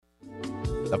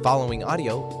The following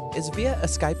audio is via a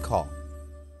Skype call.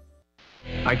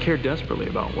 I care desperately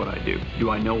about what I do. Do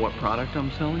I know what product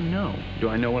I'm selling? No. Do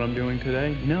I know what I'm doing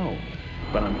today? No.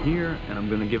 But I'm here, and I'm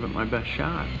going to give it my best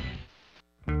shot.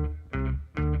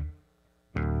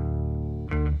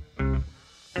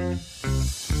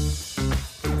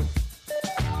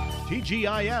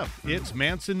 TGIF, it's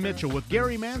Mantz and Mitchell with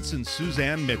Gary Mantz and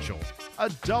Suzanne Mitchell. A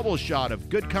double shot of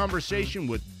good conversation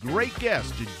with great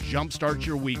guests to jumpstart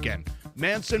your weekend.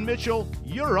 Mantz and Mitchell,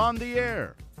 you're on the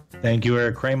air. Thank you,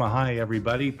 Eric Kramer. Hi,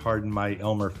 everybody. Pardon my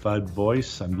Elmer Fudd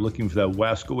voice. I'm looking for that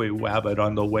Wascowee Wabbit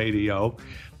on the radio.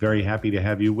 Very happy to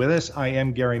have you with us. I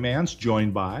am Gary Mantz,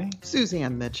 joined by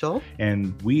Suzanne Mitchell.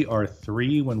 And we are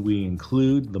three when we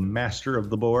include the master of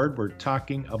the board. We're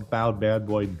talking about bad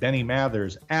boy Benny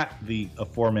Mathers at the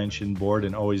aforementioned board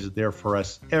and always there for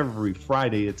us every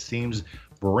Friday, it seems,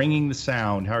 bringing the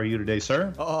sound. How are you today,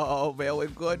 sir? Oh, man, we're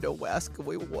going to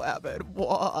Wascowee Wabbit.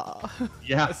 Whoa.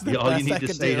 Yeah, all you need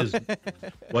to say is,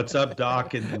 what's up,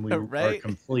 Doc? And we Right? are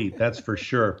complete. That's for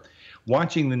sure.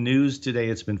 Watching the news today,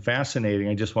 it's been fascinating.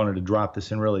 I just wanted to drop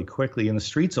this in really quickly. In the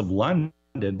streets of London,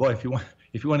 boy, if you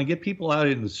want to get people out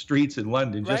in the streets in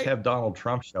London, just Right. have Donald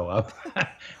Trump show up.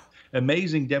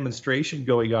 Amazing demonstration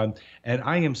going on. And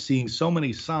I am seeing so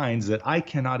many signs that I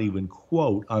cannot even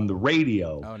quote on the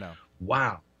radio. Oh, no.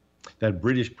 Wow. That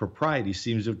British propriety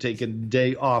seems to have taken a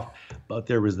day off. But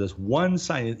there was this one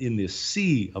sign in this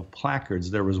sea of placards.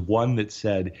 There was one that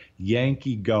said,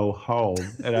 "Yankee go home."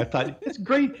 And I thought, it's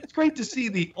great. It's great to see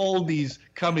the oldies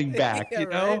coming back, Yeah, you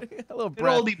know? right? A little An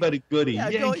breath. oldie but a goodie. Yeah,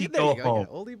 Yankee there go you home.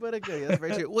 Yeah, oldie but a goodie. That's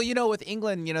very true. Well, with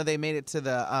England, they made it to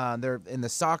the they're in the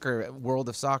soccer world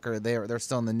of soccer. They're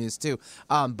still in the news too.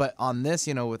 But on this,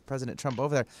 with President Trump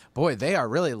over there, boy, they are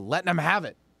really letting them have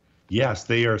it. Yes,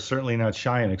 they are certainly not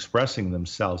shy in expressing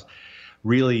themselves.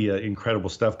 Really incredible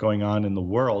stuff going on in the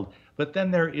world. But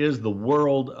then there is the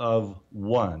world of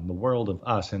one, the world of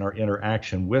us and our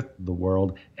interaction with the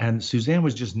world. And Suzanne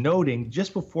was just noting,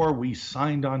 just before we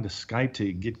signed on to Skype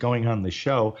to get going on the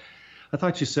show, I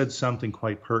thought you said something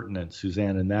quite pertinent,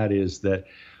 Suzanne, and that is that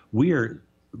we are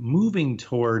moving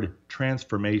toward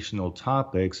transformational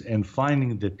topics and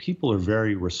finding that people are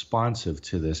very responsive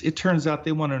to this. It turns out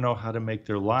they want to know how to make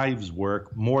their lives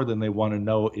work more than they want to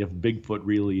know if Bigfoot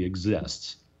really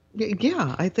exists.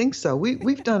 Yeah, I think so.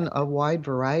 We've done a wide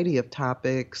variety of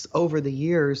topics over the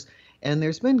years, and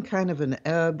there's been kind of an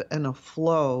ebb and a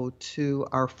flow to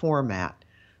our format.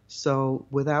 So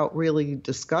without really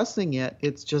discussing it,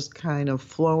 it's just kind of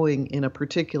flowing in a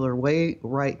particular way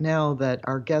right now that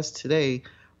our guest today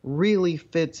really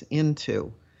fits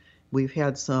into. We've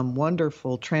had some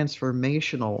wonderful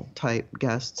transformational type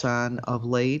guests on of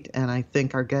late, and I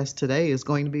think our guest today is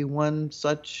going to be one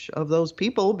such of those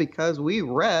people because we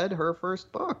read her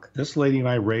first book. This lady and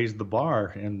I raised the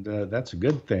bar, and that's a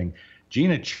good thing.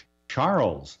 Gina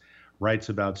Charles writes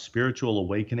about spiritual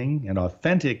awakening and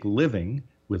authentic living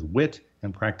with wit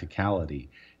and practicality.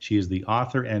 She is the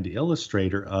author and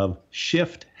illustrator of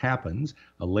Shift Happens,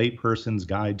 a layperson's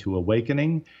guide to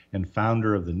awakening, and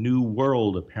founder of the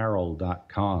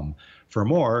newworldapparel.com. For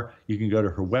more, you can go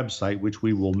to her website, which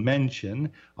we will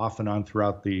mention off and on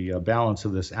throughout the balance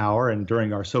of this hour. And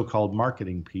during our so-called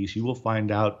marketing piece, you will find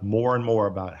out more and more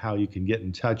about how you can get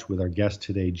in touch with our guest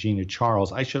today, Gina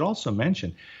Charles. I should also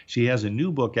mention she has a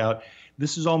new book out.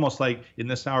 This is almost like in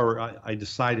this hour, I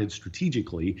decided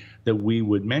strategically that we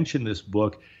would mention this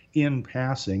book in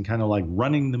passing, kind of like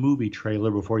running the movie trailer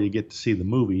before you get to see the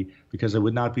movie, because I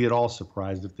would not be at all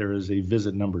surprised if there is a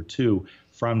visit number 2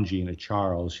 from Gina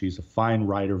Charles. She's a fine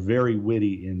writer, very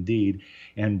witty indeed,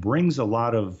 and brings a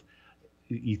lot of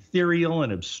ethereal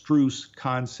and abstruse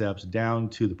concepts down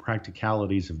to the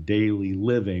practicalities of daily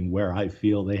living, where I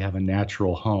feel they have a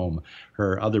natural home.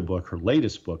 Her other book, her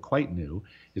latest book, quite new,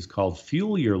 is called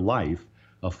Fuel Your Life,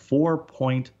 a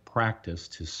 4-point practice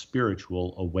to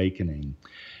spiritual awakening.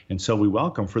 And so we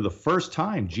welcome for the first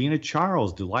time, Gina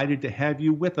Charles. Delighted to have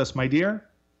you with us, my dear.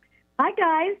 Hi,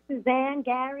 guys. Suzanne,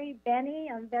 Gary, Benny.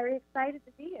 I'm very excited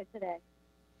to be here today.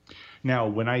 Now,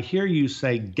 when I hear you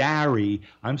say Gary,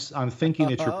 I'm thinking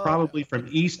that you're probably from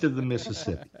east of the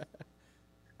Mississippi.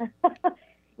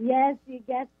 Yes, you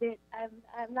guessed it.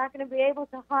 I'm not going to be able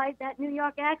to hide that New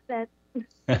York accent.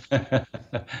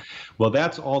 Well,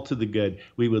 that's all to the good.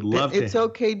 We would love It's to.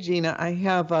 okay, Gina. I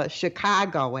have a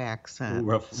Chicago accent. So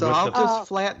Rough I'll up. just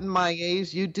flatten my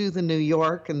A's. You do the New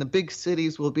York, and the big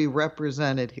cities will be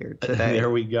represented here today. There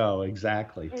we go.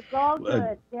 Exactly. It's all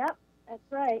good. Yep,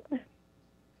 that's right.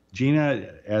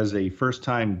 Gina, as a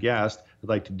first-time guest, I'd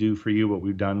like to do for you what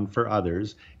we've done for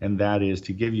others, and that is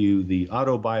to give you the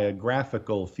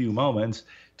autobiographical few moments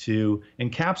to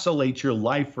encapsulate your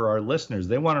life for our listeners.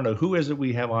 They want to know, who is it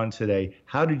we have on today?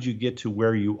 How did you get to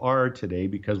where you are today?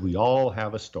 Because we all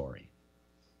have a story.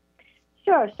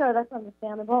 Sure, that's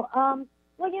understandable.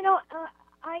 Well,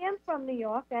 I am from New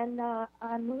York, and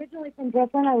I'm originally from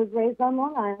Brooklyn. I was raised on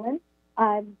Long Island.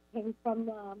 I came from,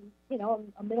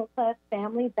 a middle-class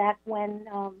family back when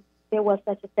there was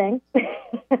such a thing.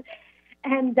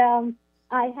 And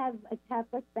I have a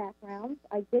Catholic background.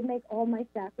 I did make all my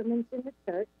sacraments in the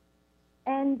church.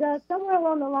 And somewhere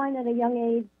along the line at a young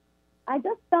age, I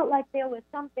just felt like there was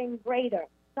something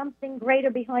greater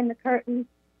behind the curtain.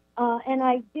 And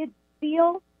I did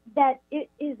feel that it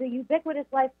is a ubiquitous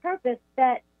life purpose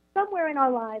that somewhere in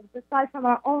our lives, aside from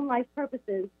our own life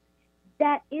purposes,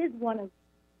 that is one of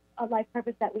a life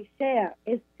purpose that we share,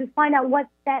 is to find out what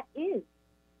that is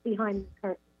behind the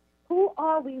curtain. Who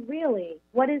are we really?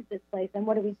 What is this place, and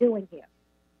what are we doing here?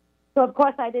 So, of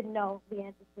course, I didn't know the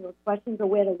answers to those questions or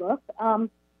where to look.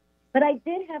 But I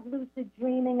did have lucid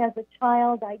dreaming as a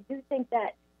child. I do think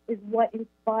that is what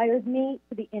inspired me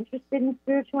to be interested in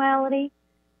spirituality.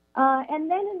 And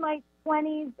then in my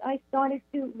 20s, I started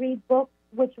to read books,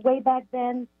 which way back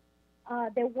then,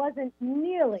 there wasn't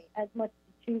nearly as much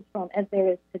to choose from as there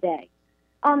is today.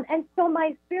 And so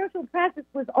my spiritual practice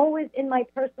was always in my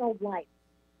personal life.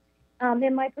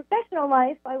 In my professional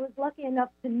life, I was lucky enough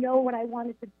to know what I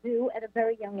wanted to do at a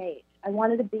very young age. I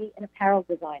wanted to be an apparel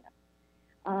designer.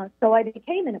 So I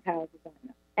became an apparel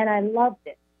designer, and I loved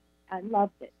it.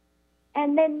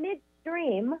 And then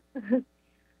midstream,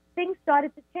 things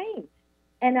started to change,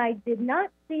 and I did not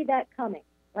see that coming.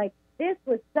 Like, this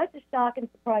was such a shock and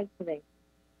surprise to me.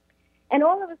 And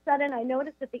all of a sudden, I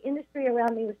noticed that the industry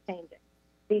around me was changing.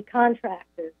 The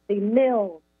contractors, the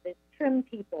mills, the trim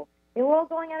people, they were all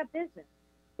going out of business.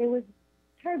 There was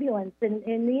turbulence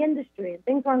in the industry, and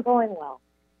things weren't going well.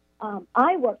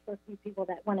 I worked for a few people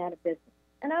that went out of business.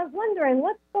 And I was wondering,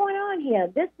 what's going on here?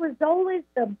 This was always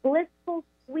the blissful,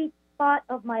 sweet spot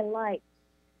of my life.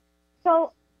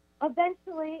 So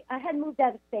eventually, I had moved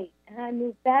out of state, and I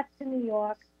moved back to New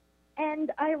York,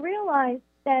 and I realized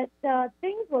that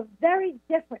things were very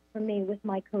different for me with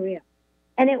my career.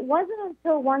 And it wasn't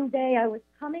until one day I was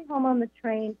coming home on the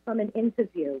train from an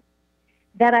interview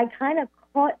that I kind of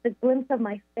caught the glimpse of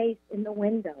my face in the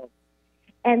window.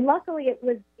 And luckily, it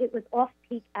was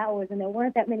off-peak hours, and there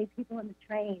weren't that many people on the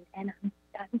train. And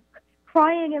I'm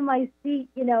crying in my seat,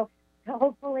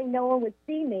 hopefully no one would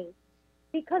see me,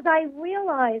 because I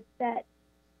realized that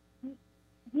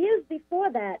years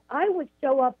before that, I would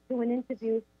show up to an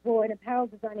interview for an apparel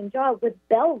designing job with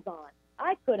bells on.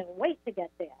 I couldn't wait to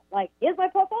get there. Like, here's my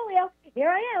portfolio. Here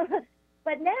I am.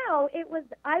 But now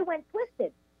I went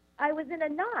twisted. I was in a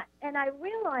knot, and I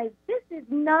realized this is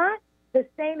not the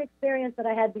same experience that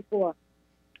I had before.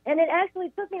 And it actually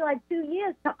took me like 2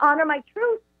 years to honor my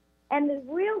truth. And the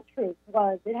real truth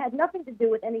was, it had nothing to do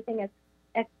with anything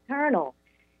external.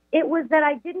 It was that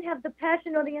I didn't have the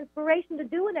passion or the inspiration to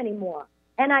do it anymore.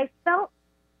 And I felt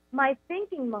my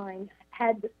thinking mind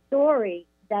had the story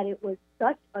that it was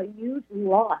such a huge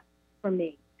loss for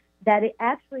me, that it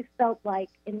actually felt like,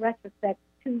 in retrospect,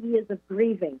 2 years of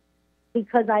grieving,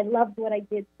 because I loved what I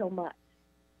did so much.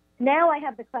 Now I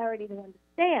have the clarity to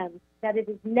understand that it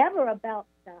is never about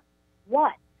the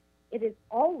what. It is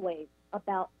always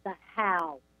about the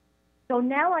how. So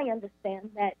now I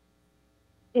understand that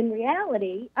in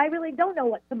reality, I really don't know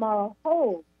what tomorrow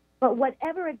holds. But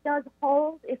whatever it does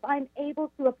hold, if I'm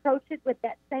able to approach it with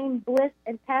that same bliss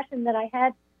and passion that I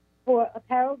had for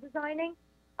apparel designing,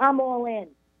 I'm all in,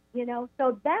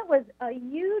 So that was a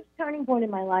huge turning point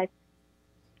in my life.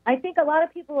 I think a lot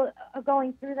of people are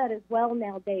going through that as well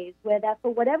nowadays, where that for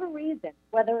whatever reason,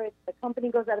 whether it's the company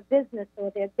goes out of business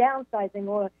or they're downsizing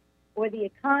or the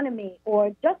economy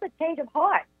or just a change of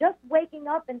heart, just waking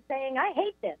up and saying, I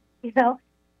hate this,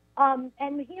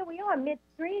 and here we are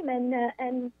midstream,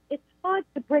 and it's hard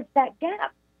to bridge that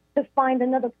gap to find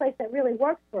another place that really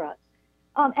works for us.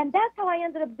 And that's how I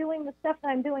ended up doing the stuff that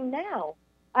I'm doing now.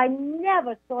 I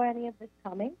never saw any of this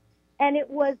coming, and it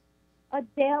was a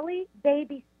daily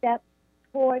baby step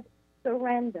toward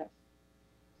surrender.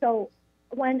 So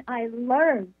when I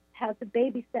learned how to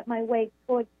baby step my way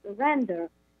towards surrender,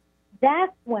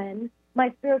 that's when my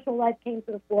spiritual life came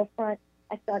to the forefront.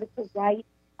 I started to write.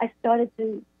 I started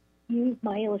to use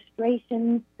my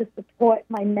illustrations to support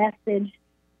my message.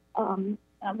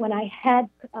 When I had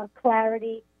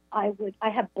clarity, I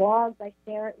have blogs I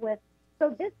share it with.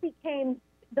 So this became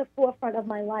the forefront of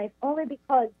my life only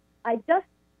because I just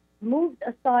moved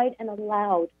aside and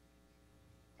allowed.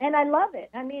 And I love it.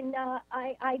 I mean,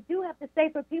 I do have to say,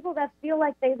 for people that feel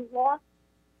like they've lost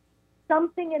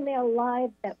something in their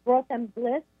lives that brought them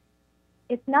bliss,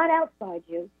 it's not outside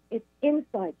you, it's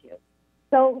inside you.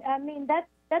 So, I mean, that's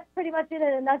pretty much it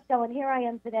in a nutshell. And here I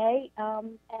am today,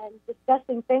 and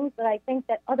discussing things that I think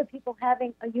that other people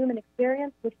having a human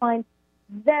experience would find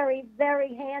very,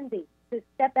 very handy, to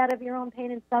step out of your own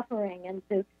pain and suffering, and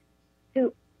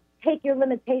to take your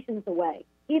limitations away,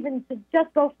 even to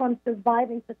just go from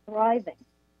surviving to thriving.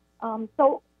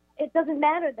 So it doesn't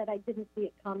matter that I didn't see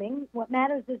it coming. What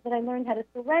matters is that I learned how to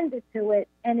surrender to it.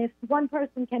 And if one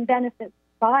person can benefit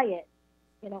by it,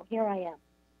 here I am.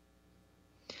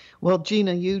 Well,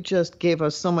 Gina, you just gave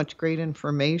us so much great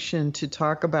information to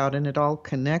talk about, and it all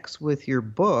connects with your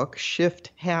book, Shift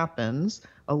Happens,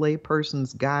 A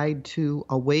Layperson's Guide to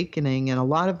Awakening. And a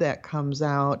lot of that comes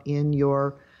out in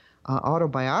your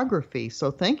autobiography.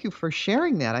 So thank you for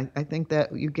sharing that. I think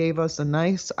that you gave us a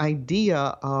nice idea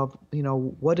of,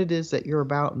 what it is that you're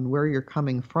about and where you're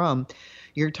coming from.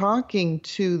 You're talking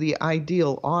to the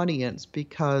ideal audience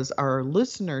because our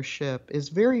listenership is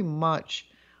very much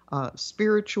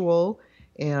spiritual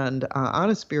and on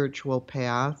a spiritual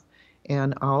path,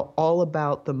 and all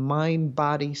about the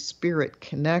mind-body-spirit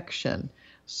connection.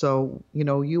 So,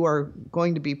 you are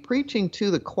going to be preaching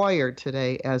to the choir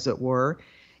today, as it were.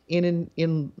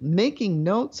 In making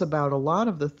notes about a lot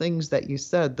of the things that you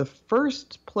said, the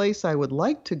first place I would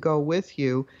like to go with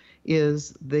you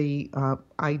is the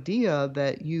idea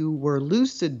that you were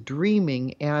lucid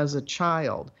dreaming as a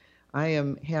child. I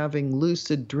am having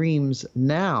lucid dreams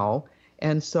now,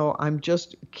 and so I'm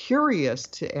just curious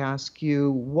to ask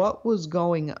you, what was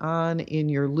going on in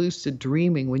your lucid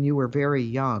dreaming when you were very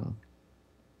young?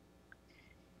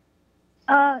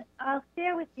 I'll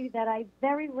share with you that I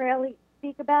very rarely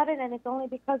speak about it, and it's only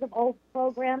because of old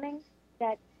programming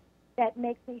that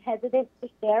makes me hesitant to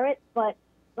share it. But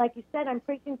like you said, I'm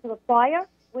preaching to the choir,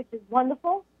 which is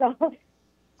wonderful. So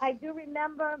I do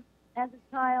remember as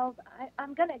a child,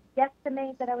 I'm going to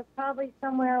guesstimate that I was probably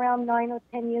somewhere around 9 or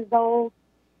 10 years old.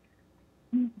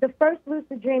 The first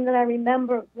lucid dream that I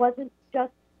remember wasn't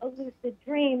just a lucid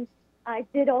dream. I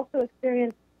did also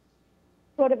experience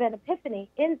sort of an epiphany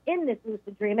in this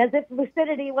lucid dream, as if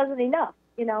lucidity wasn't enough,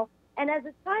 And as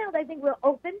a child, I think we're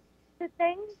open to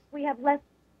things. We have less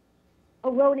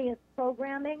erroneous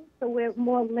programming, so we're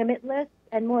more limitless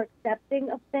and more accepting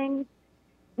of things.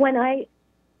 When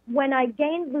I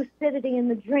gained lucidity in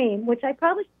the dream, which I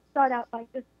probably should start out by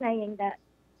just saying that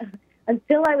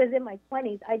until I was in my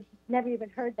 20s, I never even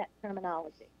heard that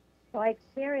terminology. So I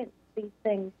experienced these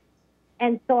things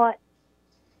and thought,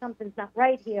 something's not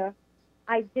right here.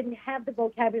 I didn't have the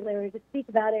vocabulary to speak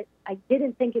about it. I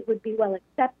didn't think it would be well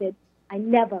accepted. I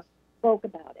never spoke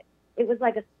about it. It was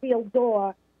like a sealed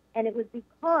door, and it was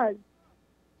because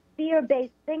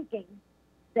fear-based thinking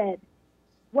said,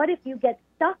 what if you get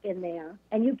stuck in there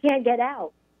and you can't get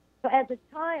out? So as a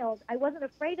child, I wasn't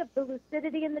afraid of the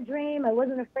lucidity in the dream. I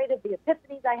wasn't afraid of the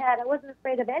epiphanies I had. I wasn't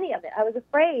afraid of any of it. I was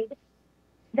afraid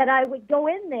that I would go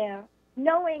in there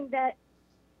knowing that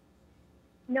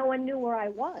no one knew where I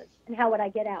was and how would I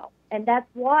get out. And that's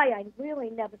why I really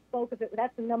never spoke of it.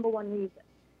 That's the number one reason.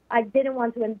 I didn't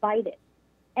want to invite it.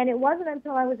 And it wasn't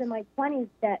until I was in my 20s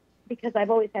that, because I've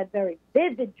always had very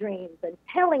vivid dreams and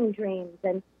telling dreams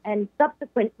and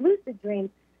subsequent lucid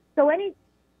dreams. So any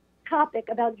topic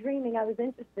about dreaming I was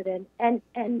interested in.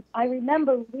 And I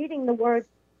remember reading the word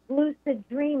lucid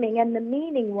dreaming, and the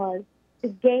meaning was to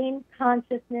gain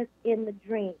consciousness in the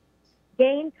dream.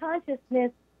 Gain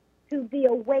consciousness to be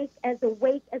awake as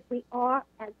we are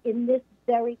as in this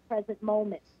very present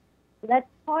moment. So that's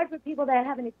hard for people that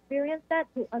haven't experienced that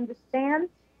to understand.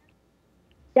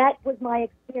 That was my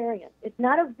experience. It's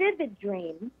not a vivid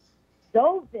dream,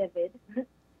 so vivid.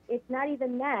 It's not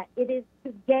even that. It is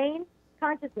to gain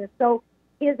consciousness. So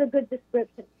here's a good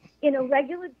description. In a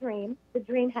regular dream, the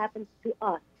dream happens to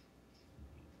us.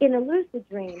 In a lucid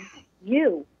dream,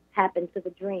 you happen to the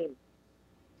dream.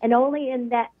 And only in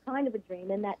that kind of a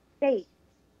dream, in that state,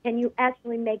 can you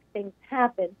actually make things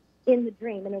happen in the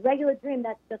dream. In a regular dream,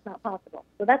 that's just not possible.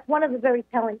 So that's one of the very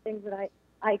telling things that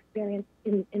I experienced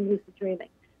in lucid dreaming.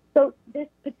 So this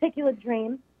particular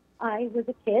dream, I was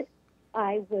a kid.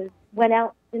 I went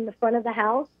out in the front of the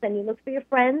house, and you look for your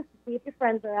friends to see if your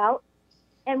friends are out.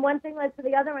 And one thing led to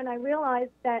the other, and I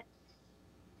realized that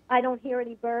I don't hear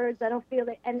any birds. I don't feel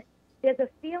it. And there's a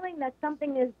feeling that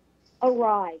something is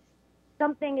awry.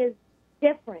 Something is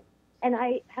different. And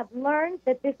I have learned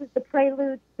that this is the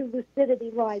prelude to lucidity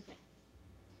rising.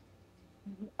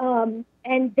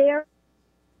 And there,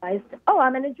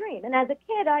 I'm in a dream. And as a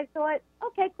kid, I thought,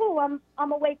 okay, cool,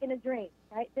 I'm awake in a dream.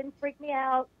 right? Didn't freak me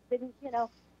out, didn't,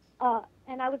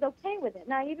 and I was okay with it.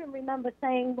 And I even remember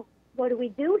saying, what do we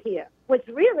do here? Which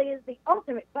really is the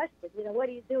ultimate question. What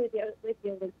do you do with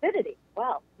your lucidity?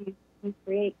 Well, you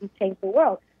create, you change the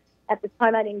world. At the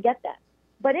time, I didn't get that.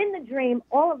 But in the dream,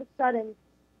 all of a sudden,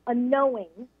 a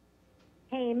knowing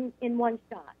came in one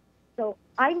shot. So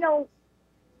I know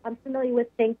I'm familiar with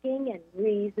thinking and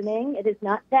reasoning. It is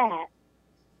not that.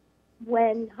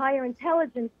 When higher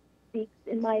intelligence speaks,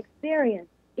 in my experience,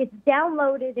 it's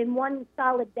downloaded in one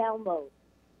solid download.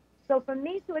 So for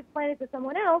me to explain it to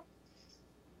someone else,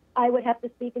 I would have to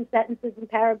speak in sentences and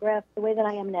paragraphs the way that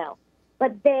I am now.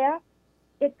 But there,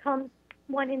 it comes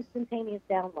one instantaneous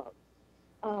download.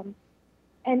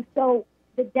 And so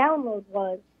the download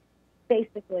was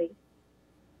basically,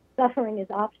 suffering is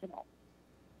optional.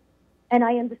 And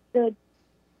I understood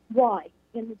why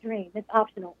in the dream. It's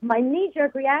optional. My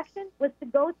knee-jerk reaction was to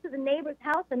go to the neighbor's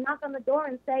house and knock on the door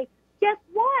and say, guess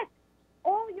what?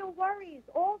 All your worries,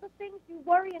 all the things you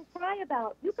worry and cry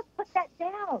about, you could put that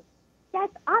down.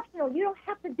 That's optional. You don't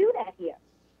have to do that here.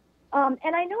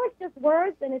 And I know it's just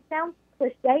words and it sounds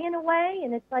cliche in a way,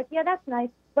 and it's like, yeah, that's nice.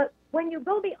 But when you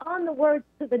go beyond the words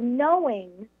to the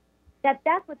knowing that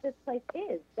that's what this place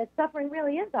is, that suffering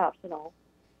really is optional,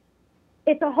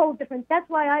 it's a whole different, that's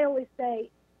why I always say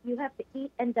you have to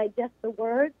eat and digest the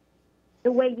words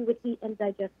the way you would eat and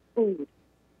digest food.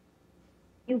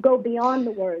 You go beyond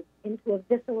the words into a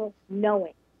visceral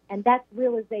knowing, and that's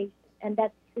realization, and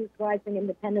that's truth rising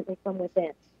independently from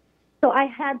within. So I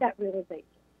had that realization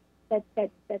that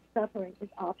suffering is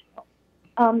optional.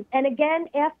 And again,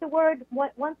 afterward,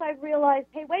 once I realized,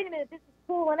 hey, wait a minute, this is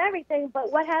cool and everything,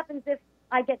 but what happens if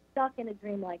I get stuck in a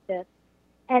dream like this?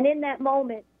 And in that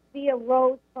moment, fear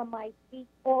rose from my feet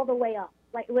all the way up.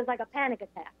 Like it was like a panic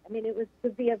attack. I mean, it was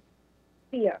severe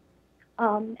fear.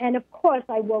 And of course,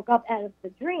 I woke up out of the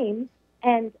dream,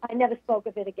 and I never spoke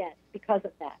of it again because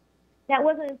of that. Now, it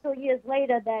wasn't until years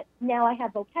later that now I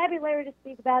have vocabulary to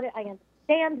speak about it. I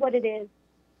understand what it is,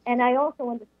 and I also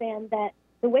understand that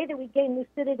the way that we gain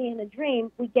lucidity in a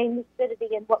dream, we gain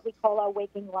lucidity in what we call our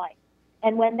waking life.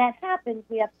 And when that happens,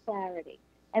 we have clarity.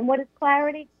 And what is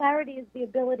clarity? Clarity is the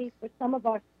ability for some of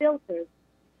our filters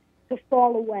to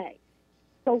fall away.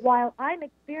 So while I'm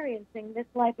experiencing this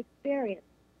life experience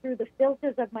through the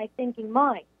filters of my thinking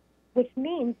mind, which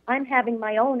means I'm having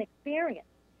my own experience,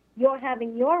 you're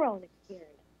having your own experience.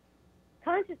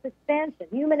 Conscious expansion,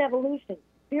 human evolution,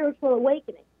 spiritual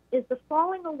awakening is the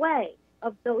falling away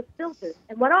of those filters.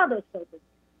 And what are those filters?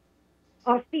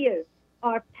 Our fears,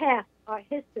 our past, our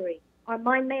history, our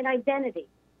mind-made identity,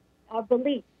 our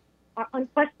beliefs, our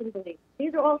unquestioned beliefs.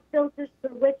 These are all filters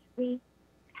through which we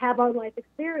have our life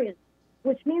experience,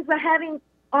 which means we're having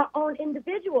our own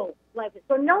individual life.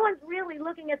 So no one's really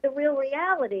looking at the real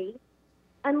reality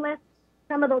unless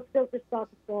some of those filters start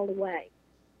to fall away.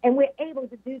 And we're able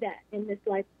to do that in this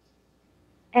life.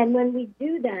 And when we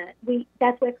do that,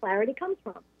 that's where clarity comes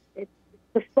from. It's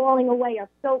the falling away of.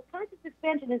 So conscious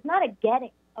expansion is not a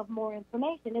getting of more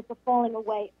information. It's a falling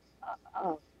away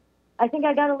of. I think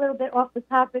I got a little bit off the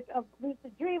topic of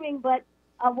lucid dreaming, but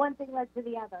one thing led to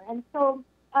the other. And so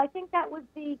I think that was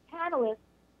the catalyst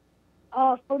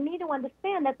for me to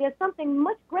understand that there's something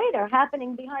much greater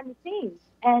happening behind the scenes.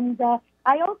 And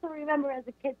I also remember as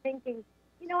a kid thinking,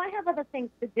 I have other things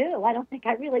to do. I don't think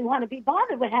I really want to be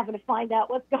bothered with having to find out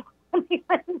what's going on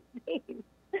behind the scenes.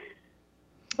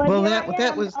 But well,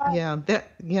 that was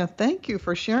thank you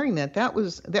for sharing that. That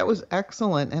was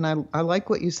excellent, and I like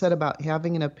what you said about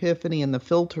having an epiphany and the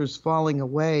filters falling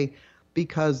away,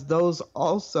 because those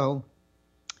also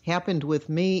happened with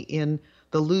me in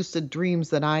the lucid dreams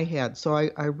that I had. So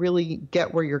I really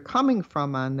get where you're coming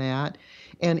from on that,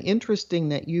 and interesting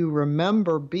that you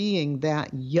remember being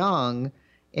that young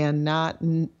and not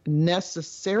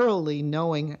necessarily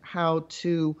knowing how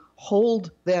to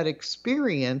hold that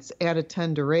experience at a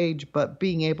tender age, but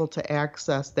being able to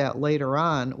access that later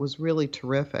on was really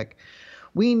terrific.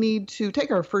 We need to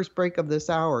take our first break of this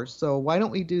hour, so why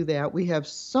don't we do that? We have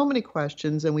so many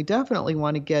questions, and we definitely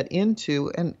want to get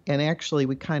into, and actually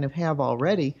we kind of have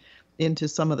already, into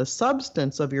some of the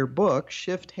substance of your book,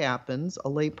 Shift Happens, A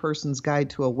Layperson's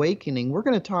Guide to Awakening. We're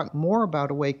going to talk more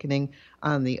about awakening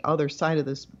on the other side of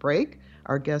this break.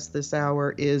 Our guest this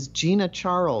hour is Gina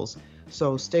Charles.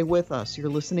 So stay with us. You're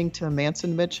listening to Mantz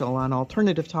and Mitchell on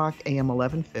Alternative Talk, AM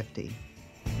 1150.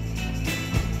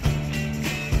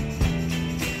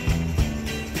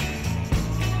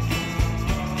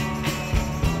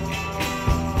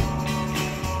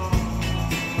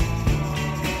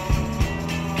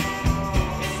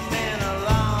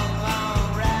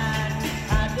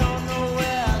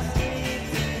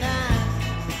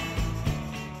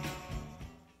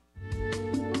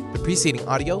 preceding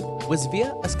audio was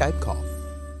via a Skype call.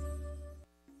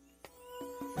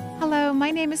 Hello,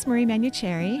 my name is Marie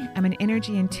Manucheri. I'm an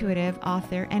energy intuitive,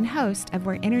 author, and host of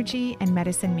Where Energy and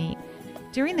Medicine Meet.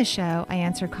 During the show, I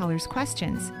answer callers'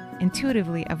 questions,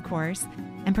 intuitively, of course,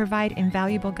 and provide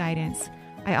invaluable guidance.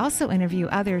 I also interview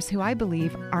others who I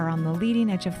believe are on the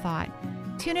leading edge of thought.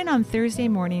 Tune in on Thursday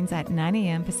mornings at 9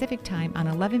 a.m. Pacific Time on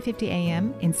 11:50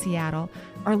 a.m. in Seattle,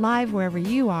 or live wherever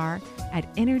you are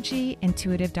at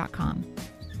energyintuitive.com.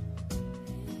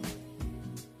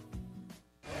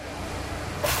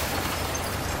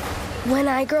 When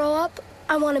I grow up,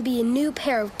 I want to be a new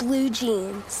pair of blue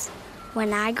jeans.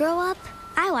 When I grow up,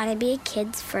 I want to be a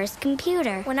kid's first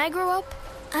computer. When I grow up,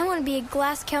 I want to be a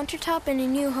glass countertop in a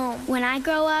new home. When I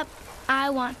grow up, I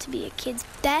want to be a kid's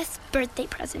best birthday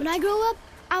present. When I grow up,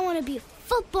 I want to be a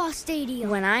football stadium.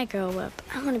 When I grow up,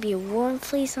 I want to be a warm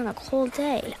fleece on a cold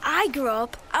day. When I grow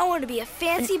up, I want to be a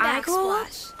fancy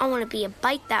backsplash. I want to be a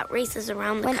bike that races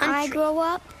around the country. When I grow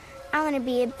up, I want to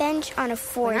be a bench on a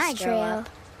forest trail.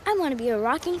 I want to be a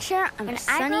rocking chair on a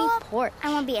sunny porch.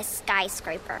 I want to be a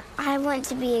skyscraper. I want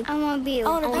to be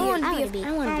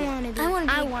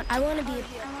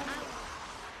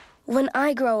When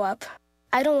I grow up,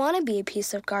 I don't want to be a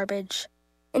piece of garbage.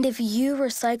 And if you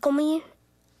recycle me,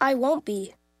 I won't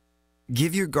be.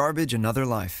 Give your garbage another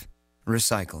life.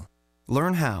 Recycle.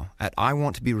 Learn how at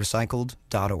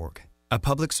iwanttoberecycled.org. A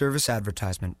public service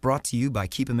advertisement brought to you by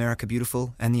Keep America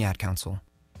Beautiful and the Ad Council.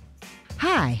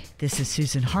 Hi, this is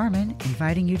Susan Harmon,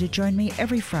 inviting you to join me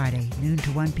every Friday, noon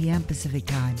to 1 p.m. Pacific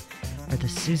Time, for the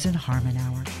Susan Harmon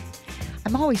Hour.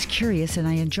 I'm always curious, and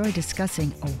I enjoy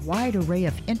discussing a wide array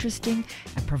of interesting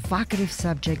and provocative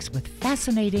subjects with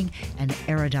fascinating and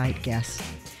erudite guests.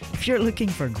 If you're looking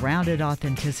for grounded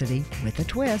authenticity with a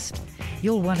twist,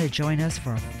 you'll want to join us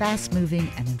for a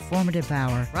fast-moving and informative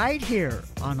hour right here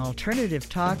on Alternative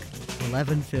Talk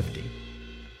 1150.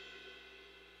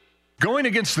 Going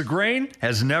against the grain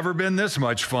has never been this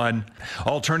much fun.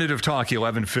 Alternative Talk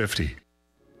 1150.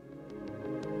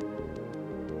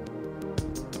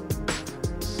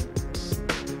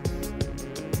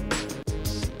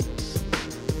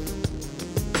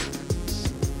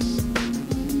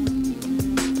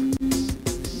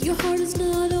 Your heart is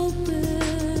not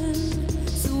open,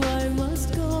 so I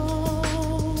must go.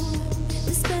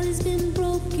 The spell has been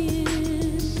broken.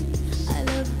 I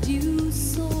loved you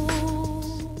so.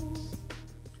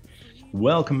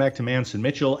 Welcome back to Mantz and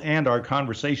Mitchell and our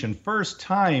conversation. First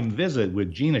time visit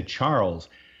with Gina Charles.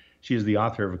 She is the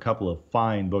author of a couple of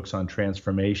fine books on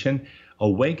transformation,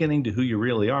 Awakening to Who You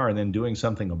Really Are, and then Doing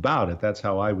Something About It. That's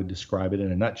how I would describe it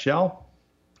in a nutshell.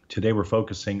 Today we're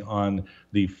focusing on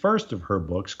the first of her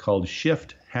books called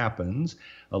Shift Happens,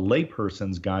 a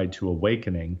layperson's guide to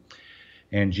awakening.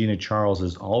 And Gina Charles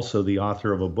is also the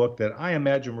author of a book that I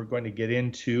imagine we're going to get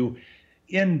into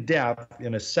in depth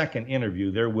in a second interview.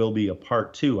 There will be a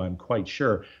part two, I'm quite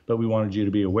sure, but we wanted you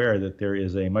to be aware that there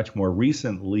is a much more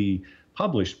recently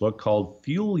published book called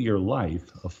Fuel Your Life,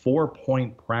 a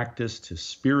 4-point practice to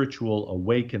spiritual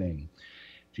awakening.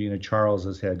 Gina Charles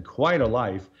has had quite a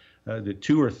life, the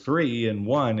 2 or 3 in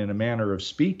one, in a manner of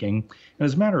speaking. And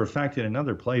as a matter of fact, in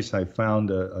another place, I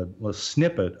found a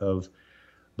snippet of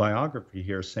biography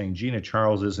here saying Gina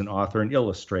Charles is an author and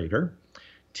illustrator,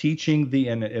 teaching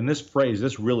and this phrase,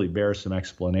 this really bears some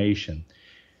explanation,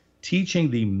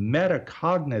 teaching the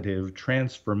metacognitive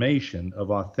transformation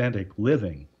of authentic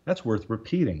living. That's worth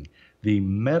repeating. The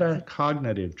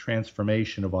metacognitive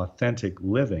transformation of authentic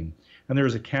living. And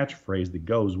there's a catchphrase that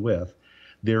goes with,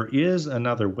 there is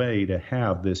another way to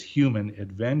have this human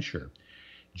adventure.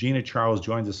 Gina Charles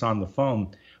joins us on the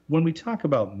phone. When we talk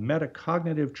about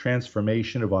metacognitive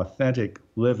transformation of authentic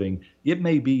living, it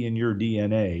may be in your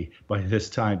DNA by this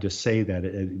time to say that.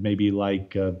 It may be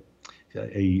like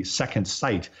a second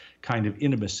sight kind of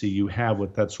intimacy you have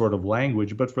with that sort of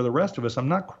language. But for the rest of us, I'm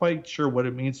not quite sure what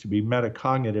it means to be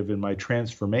metacognitive in my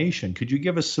transformation. Could you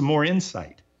give us some more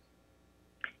insight?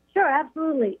 Sure,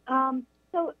 absolutely.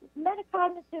 So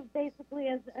metacognitive, basically,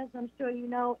 as I'm sure you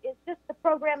know, is just the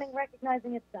programming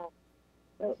recognizing itself.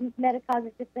 So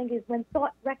metacognitive thinking is when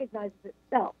thought recognizes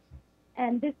itself.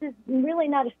 And this is really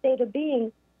not a state of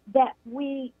being that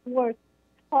we were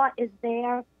taught is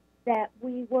there, that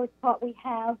we were taught we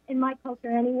have, in my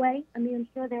culture anyway. I mean, I'm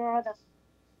sure there are other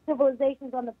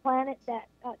civilizations on the planet that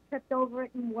tripped over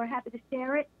it and were happy to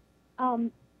share it.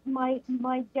 My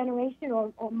generation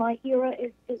or my era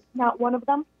is not one of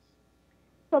them.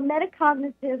 So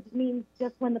metacognitive means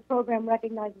just when the program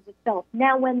recognizes itself.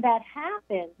 Now, when that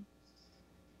happens,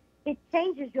 it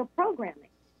changes your programming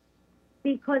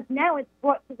because now it's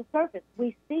brought to the surface.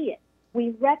 We see it.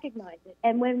 We recognize it.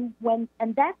 And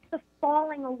and that's the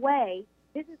falling away.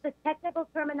 This is the technical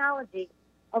terminology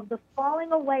of the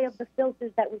falling away of the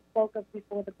filters that we spoke of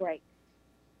before the break.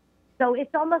 So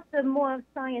it's almost a more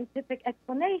scientific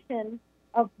explanation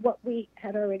of what we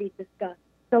had already discussed.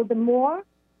 So the more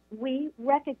we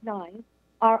recognize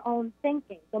our own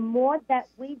thinking, the more that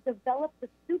we develop the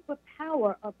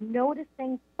superpower of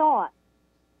noticing thought,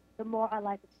 the more our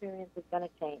life experience is going to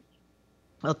change.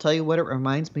 I'll tell you what it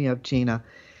reminds me of, Gina.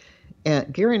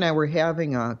 And Gary and I were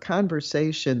having a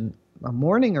conversation a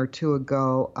morning or two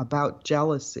ago about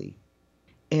jealousy.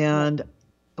 And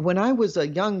when I was a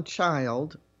young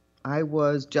child, I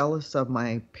was jealous of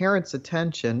my parents'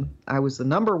 attention. I was the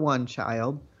number one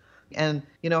child. And,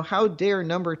 how dare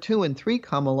number 2 and 3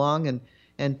 come along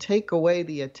and take away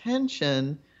the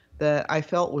attention that I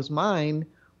felt was mine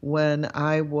when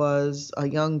I was a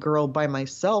young girl by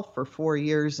myself for 4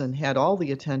 years and had all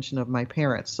the attention of my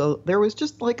parents. So there was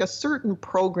just like a certain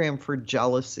program for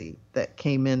jealousy that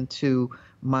came into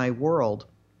my world.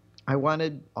 I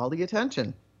wanted all the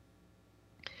attention.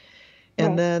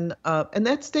 And then, and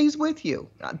that stays with you.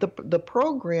 The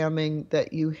programming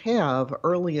that you have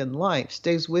early in life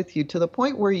stays with you to the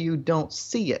point where you don't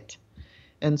see it.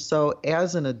 And so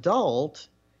as an adult,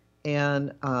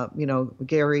 and,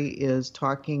 Gary is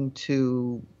talking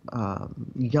to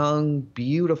young,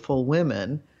 beautiful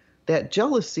women, that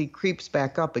jealousy creeps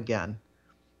back up again.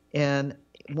 And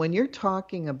when you're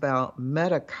talking about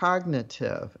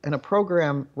metacognitive and a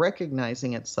program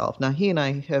recognizing itself, now he and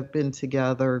I have been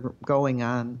together going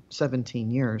on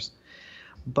 17 years,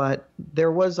 but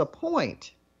there was a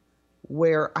point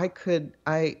where I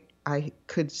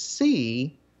could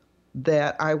see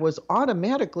that I was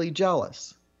automatically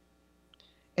jealous.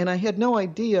 And I had no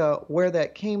idea where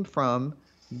that came from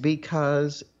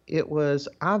because it was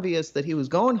obvious that he was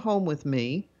going home with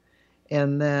me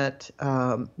and that,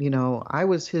 I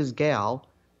was his gal.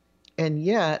 And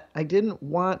yet I didn't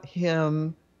want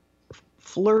him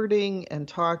flirting and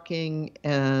talking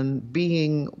and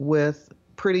being with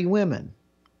pretty women.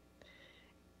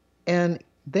 And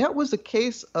that was a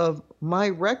case of my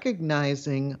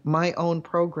recognizing my own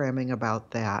programming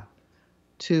about that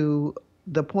to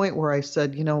the point where I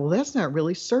said, well, that's not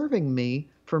really serving me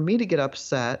for me to get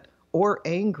upset or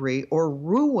angry or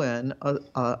ruin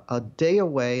a day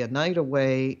away, a night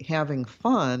away, having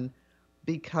fun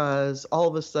because all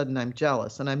of a sudden I'm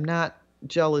jealous. And I'm not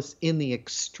jealous in the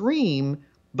extreme,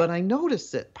 but I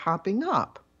notice it popping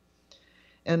up.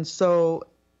 And so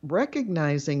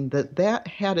recognizing that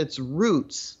had its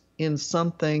roots in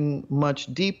something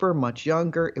much deeper, much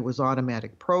younger, it was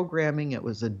automatic programming, it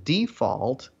was a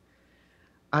default.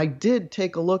 I did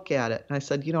take a look at it and I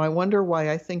said, I wonder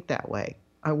why I think that way.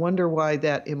 I wonder why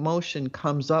that emotion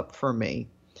comes up for me.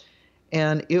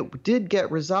 And it did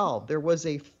get resolved. There was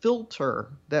a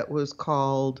filter that was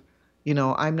called,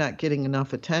 I'm not getting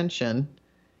enough attention.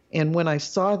 And when I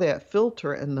saw that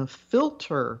filter and the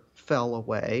filter fell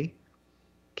away,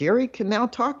 Gary can now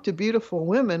talk to beautiful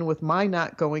women with my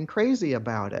not going crazy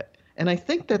about it. And I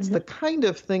think that's the kind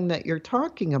of thing that you're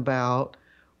talking about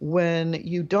when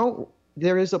you don't.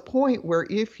 There is a point where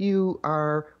if you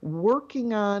are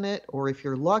working on it, or if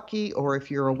you're lucky, or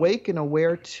if you're awake and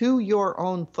aware to your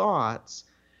own thoughts,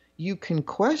 you can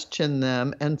question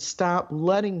them and stop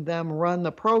letting them run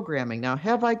the programming. Now,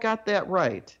 have I got that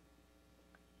right?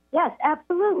 Yes,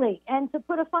 absolutely. And to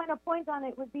put a finer point on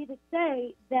it would be to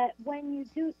say that when you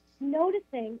do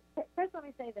noticing, first let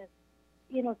me say this,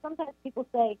 sometimes people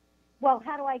say, well,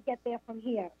 how do I get there from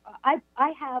here? I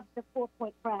have the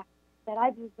 4-point track that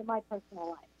I've used in my personal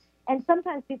life. And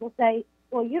sometimes people say,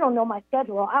 well, you don't know my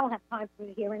schedule. I don't have time for you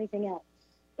to hear anything else.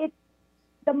 It's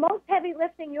the most heavy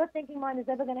lifting your thinking mind is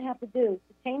ever going to have to do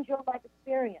to change your life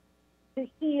experience, to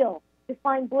heal, to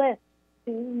find bliss,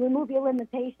 to remove your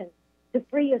limitations, to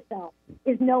free yourself,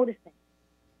 is noticing.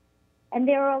 And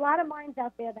there are a lot of minds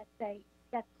out there that say,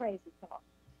 that's crazy talk.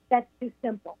 That's too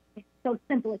simple. It's so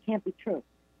simple it can't be true.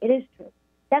 It is true.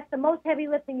 That's the most heavy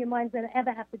lifting your mind's going to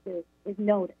ever have to do, is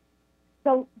notice.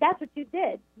 So that's what you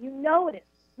did. You noticed.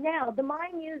 Now, the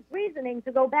mind used reasoning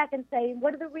to go back and say,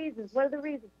 what are the reasons? What are the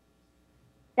reasons?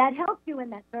 That helps you in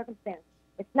that circumstance.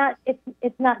 It's not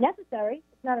necessary.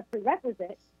 It's not a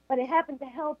prerequisite, but it happened to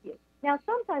help you. Now,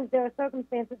 sometimes there are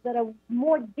circumstances that are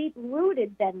more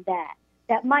deep-rooted than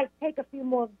that might take a few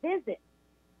more visits,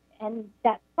 and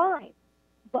that's fine.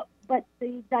 But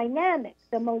the dynamics,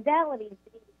 the modalities,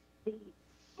 the thing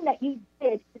that you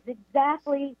did is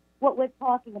exactly what we're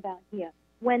talking about here.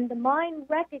 When the mind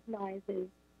recognizes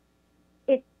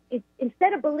it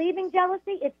instead of believing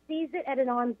jealousy, it sees it at an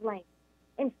arm's length.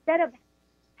 Instead of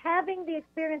having the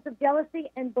experience of jealousy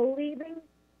and believing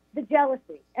the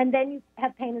jealousy, and then you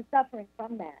have pain and suffering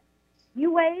from that.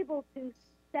 You were able to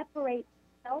separate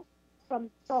self from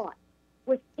thought,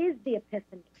 which is the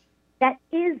epiphany. That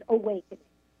is awakening.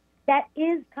 That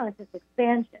is conscious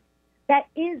expansion. That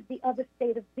is the other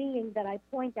state of being that I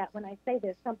point at when I say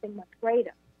there's something much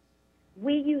greater.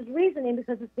 We use reasoning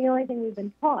because it's the only thing we've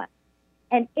been taught.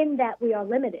 And in that, we are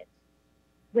limited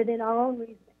within our own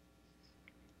reasoning.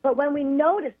 But when we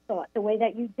notice thought the way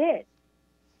that you did,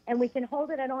 and we can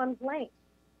hold it at arm's length,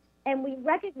 and we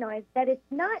recognize that it's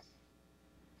not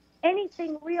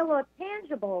anything real or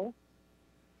tangible,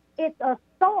 it's a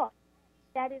thought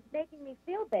that is making me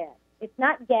feel bad. It's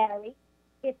not Gary.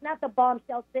 It's not the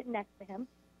bombshell sitting next to him.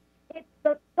 It's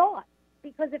the thought.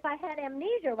 Because if I had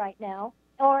amnesia right now,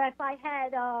 or if I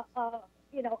had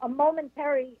a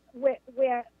momentary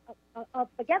of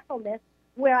forgetfulness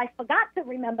where I forgot to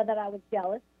remember that I was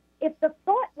jealous, if the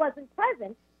thought wasn't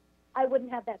present, I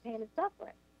wouldn't have that pain and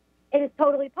suffering. It is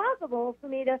totally possible for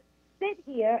me to sit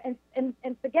here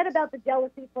and forget about the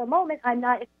jealousy for a moment. I'm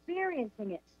not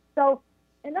experiencing it. So,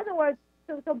 in other words,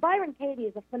 so Byron Katie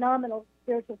is a phenomenal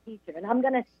spiritual teacher, and I'm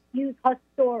going to use her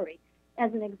story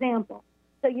as an example.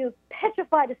 So you've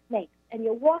petrified a snake, and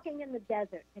you're walking in the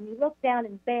desert, and you look down,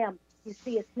 and bam, you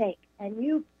see a snake, and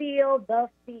you feel the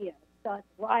fear. It starts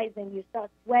rising, you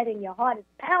start sweating, your heart is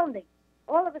pounding.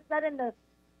 All of a sudden, the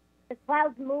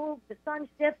clouds move, the sun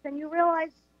shifts, and you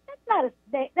realize that's not a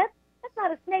snake. That's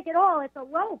not a snake at all. It's a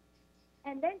rope.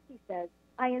 And then she says,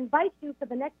 I invite you for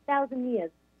the next 1,000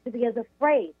 years to be as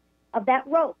afraid of that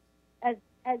rope as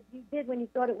you did when you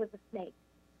thought it was a snake.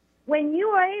 When you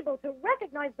are able to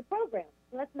recognize the program,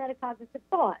 so that's metacognitive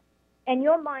thought, and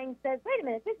your mind says, wait a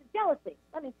minute, this is jealousy.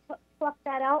 Let me pluck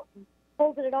that out and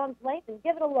hold it at arm's length and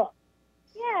give it a look.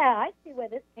 Yeah, I see where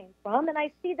this came from, and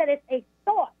I see that it's a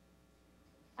thought.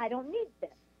 I don't need this.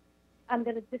 I'm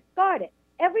going to discard it.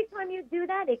 Every time you do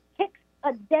that, it kicks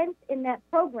a dent in that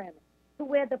programming to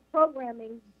where the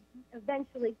programming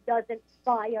eventually doesn't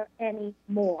fire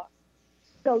anymore.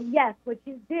 So, yes, what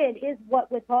you did is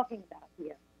what we're talking about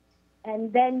here.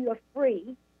 And then you're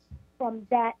free from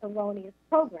that erroneous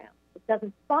program. It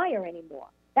doesn't fire anymore.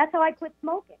 That's how I quit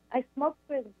smoking. I smoked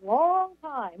for a long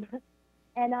time,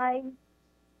 and I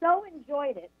so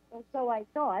enjoyed it, or so I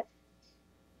thought,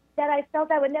 that I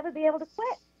felt I would never be able to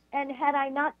quit. And had I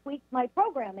not tweaked my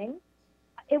programming,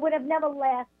 it would have never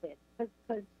lasted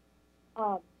because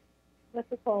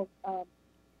what's it called?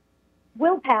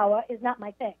 Willpower is not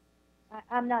my thing.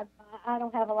 I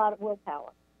don't have a lot of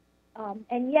willpower.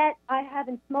 And yet I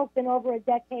haven't smoked in over a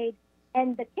decade.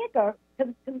 And the kicker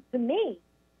to me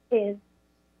is,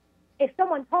 if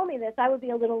someone told me this, I would be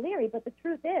a little leery. But the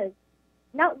truth is,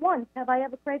 not once have I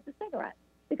ever craved a cigarette.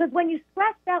 Because when you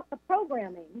scratched out the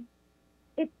programming,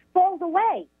 it falls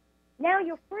away. Now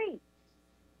you're free.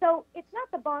 So it's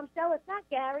not the bombshell, it's not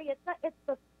Gary, it's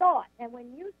the thought. And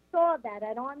when you saw that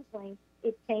at arm's length,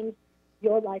 it changed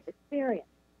your life experience.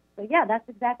 So yeah, that's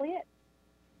exactly it.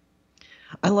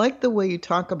 I like the way you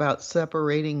talk about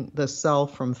separating the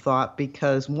self from thought,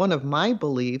 because one of my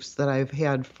beliefs that I've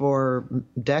had for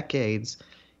decades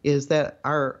is that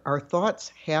our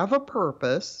thoughts have a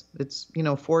purpose. It's,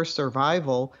 for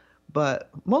survival. But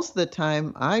most of the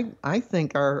time, I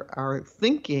think our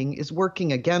thinking is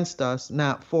working against us,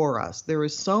 not for us. There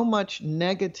is so much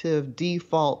negative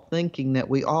default thinking that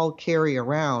we all carry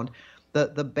around,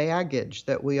 the baggage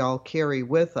that we all carry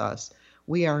with us.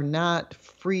 We are not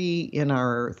free in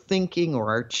our thinking or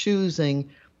our choosing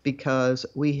because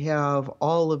we have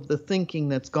all of the thinking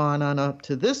that's gone on up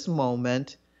to this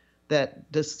moment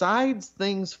that decides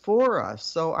things for us.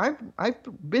 So I've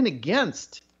been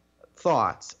against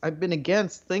thoughts. I've been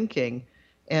against thinking.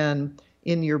 And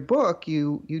in your book,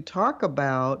 you talk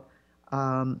about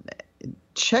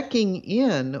checking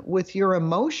in with your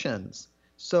emotions.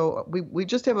 So we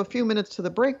just have a few minutes to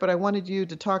the break, but I wanted you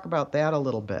to talk about that a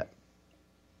little bit.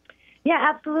 Yeah,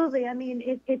 absolutely. I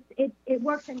mean, it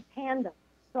works in tandem.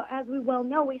 So as we well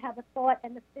know, we have a thought,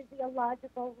 and the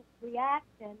physiological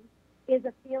reaction is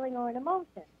a feeling or an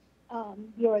emotion.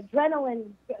 Your adrenaline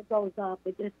goes up.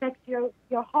 It affects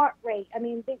your heart rate. I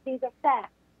mean, these are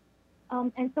facts.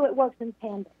 And so it works in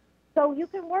tandem. So you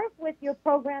can work with your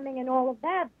programming and all of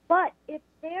that, but if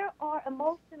there are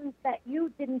emotions that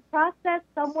you didn't process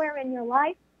somewhere in your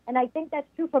life, and I think that's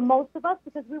true for most of us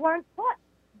because we weren't taught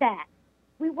that.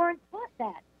 We weren't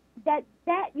taught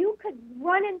that you could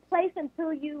run in place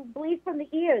until you bleed from the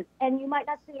ears and you might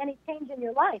not see any change in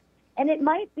your life. And it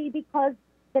might be because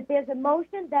that there's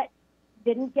emotion that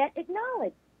didn't get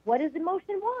acknowledged. What does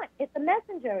emotion want? It's a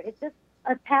messenger. It just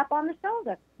a tap on the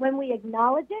shoulder. When we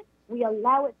acknowledge it, we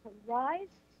allow it to rise,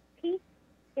 peak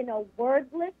in a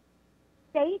wordless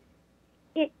state,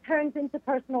 it turns into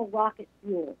personal rocket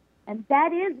fuel. And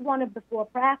that is one of the 4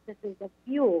 practices of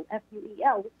fuel,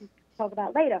 F-U-E-L, which we can talk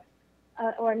about later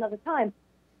or another time.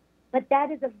 But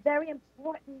that is a very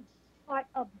important part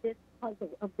of this puzzle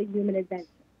of the human adventure,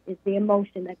 is the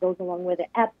emotion that goes along with it,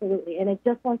 absolutely. And it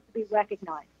just wants to be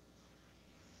recognized.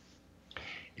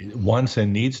 It wants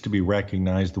and needs to be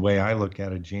recognized, the way I look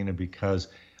at it, Gina, because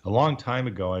a long time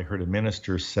ago I heard a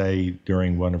minister say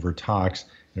during one of her talks,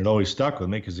 and it always stuck with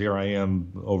me because here I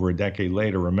am over a decade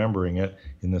later remembering it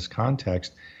in this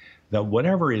context, that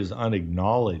whatever is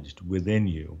unacknowledged within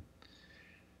you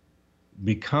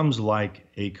becomes like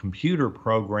a computer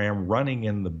program running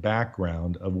in the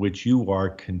background of which you are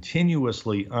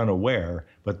continuously unaware,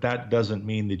 but that doesn't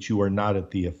mean that you are not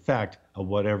at the effect of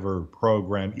whatever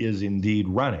program is indeed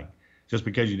running. Just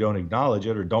because you don't acknowledge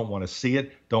it or don't want to see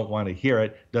it, don't want to hear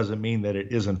it, doesn't mean that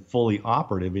it isn't fully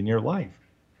operative in your life.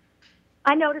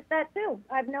 I noticed that too.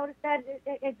 I've noticed that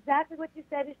exactly what you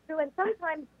said is true. And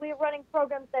sometimes we're running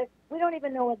programs that we don't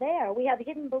even know are there. We have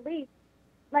hidden beliefs.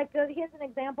 Like, here's an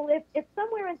example. If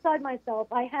somewhere inside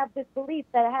myself I have this belief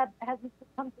that hasn't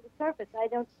come to the surface, I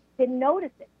didn't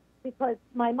notice it because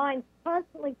my mind's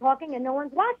constantly talking and no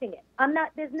one's watching it.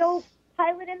 There's no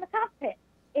pilot in the cockpit.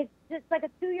 It's just like a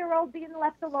 2-year-old being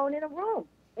left alone in a room.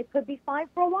 It could be fine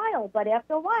for a while, but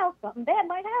after a while, something bad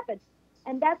might happen.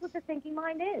 And that's what the thinking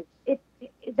mind is.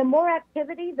 The more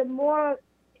activity, the more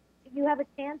you have a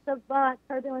chance of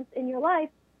turbulence in your life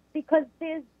because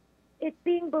it's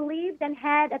being believed and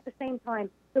had at the same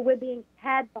time. So we're being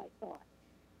had by thought.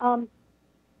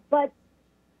 But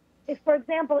if, for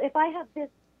example, if I have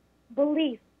this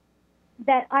belief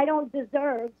that I don't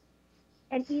deserve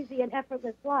an easy and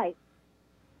effortless life,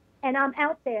 and I'm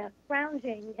out there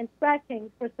scrounging and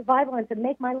scratching for survival and to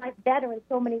make my life better in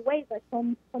so many ways, like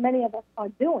so many of us are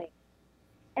doing.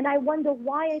 And I wonder,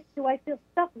 why do I feel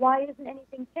stuck? Why isn't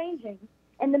anything changing?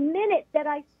 And the minute that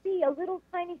I see a little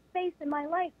tiny space in my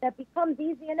life that becomes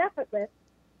easy and effortless,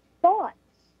 thought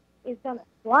is going to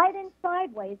slide in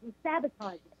sideways and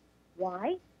sabotage it.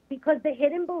 Why? Because the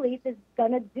hidden belief is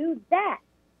going to do that.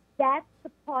 That's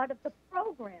the part of the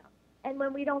program. And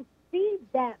when we don't see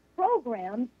that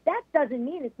program, that doesn't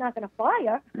mean it's not going to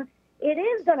fire. It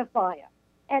is going to fire.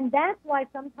 And that's why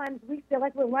sometimes we feel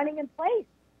like we're running in place.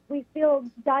 We feel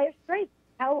dire straits.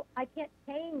 How I can't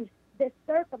change this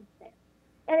circumstance.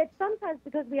 And it's sometimes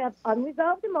because we have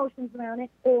unresolved emotions around it,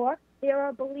 or there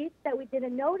are beliefs that we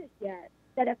didn't notice yet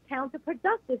that are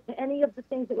counterproductive to any of the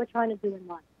things that we're trying to do in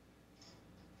life.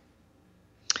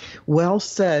 Well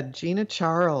said, Gina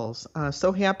Charles.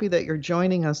 So happy that you're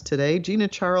joining us today. Gina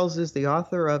Charles is the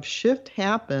author of Shift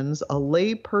Happens, A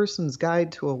Layperson's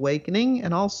Guide to Awakening,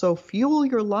 and also Fuel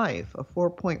Your Life, a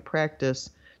 4-point practice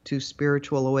to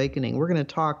spiritual awakening. We're going to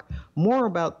talk more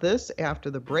about this after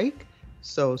the break,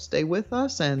 so stay with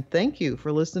us, and thank you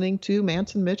for listening to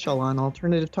Mantz and Mitchell on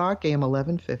Alternative Talk, AM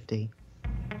 1150.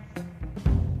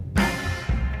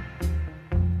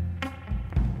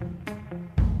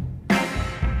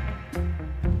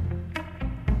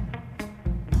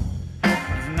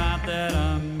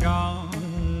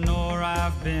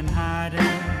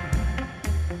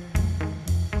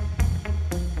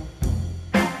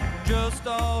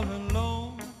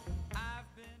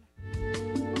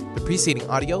 The preceding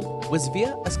audio was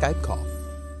via a Skype call.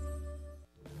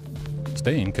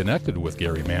 Staying connected with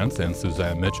Gary Mantz and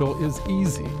Suzanne Mitchell is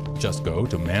easy. Just go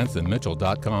to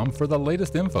mantzandmitchell.com for the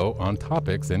latest info on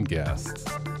topics and guests.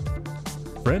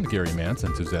 Friend Gary Mantz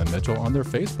and Suzanne Mitchell on their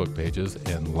Facebook pages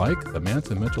and like the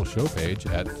Mantz and Mitchell show page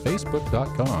at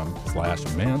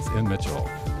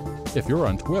facebook.com/MantzandMitchell. If you're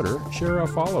on Twitter, share a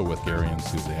follow with Gary and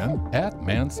Suzanne at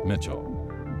Mantz Mitchell.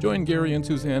 Join Gary and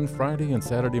Suzanne Friday and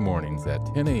Saturday mornings at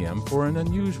 10 a.m. for an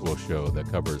unusual show that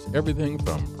covers everything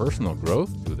from personal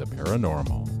growth to the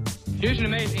paranormal. Here's an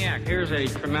amazing act. Here's a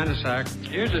tremendous act.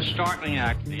 Here's a startling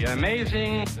act. The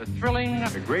amazing, the thrilling,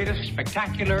 the greatest,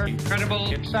 spectacular,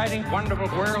 incredible, exciting, wonderful,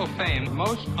 world-famed,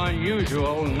 most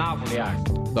unusual novelty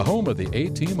act. The home of the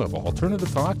A-team of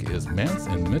Alternative Talk is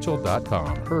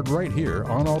mantzandmitchell.com. Heard right here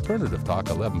on Alternative Talk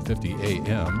 1150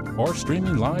 AM or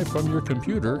streaming live from your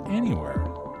computer anywhere.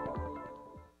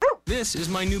 This is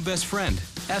my new best friend,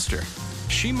 Esther.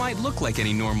 She might look like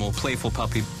any normal, playful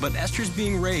puppy, but Esther's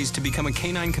being raised to become a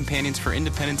canine companions for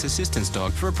independence assistance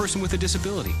dog for a person with a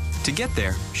disability. To get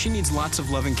there, she needs lots of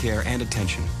loving care and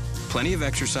attention, plenty of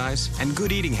exercise, and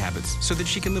good eating habits so that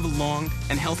she can live a long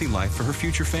and healthy life for her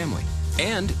future family.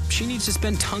 And she needs to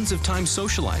spend tons of time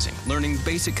socializing, learning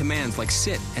basic commands like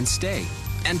sit and stay.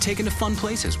 and taken to fun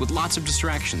places with lots of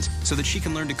distractions so that she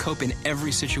can learn to cope in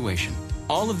every situation.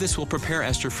 All of this will prepare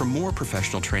Esther for more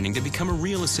professional training to become a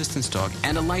real assistance dog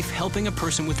and a life helping a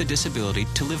person with a disability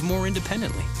to live more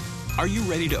independently. Are you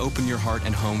ready to open your heart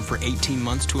and home for 18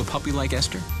 months to a puppy like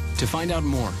Esther? To find out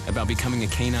more about becoming a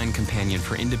canine companion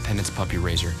for Independence Puppy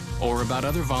Raiser or about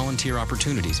other volunteer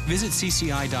opportunities, visit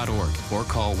cci.org or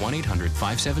call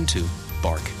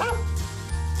 1-800-572-BARK.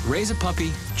 Raise a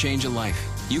puppy, change a life.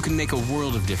 You can make a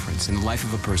world of difference in the life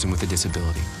of a person with a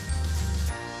disability.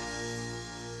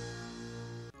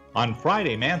 On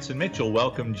Friday, Mantz and Mitchell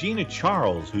welcome Gina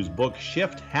Charles, whose book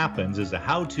Shift Happens is a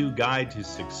how-to guide to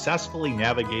successfully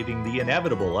navigating the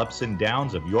inevitable ups and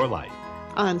downs of your life.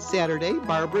 On Saturday,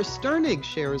 Barbara Sternig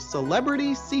shares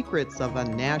celebrity secrets of a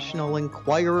National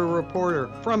Enquirer reporter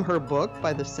from her book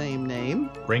by the same name.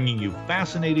 Bringing you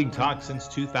fascinating talk since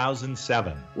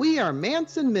 2007. We are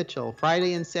Mantz and Mitchell,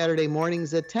 Friday and Saturday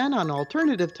mornings at 10 on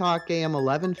Alternative Talk AM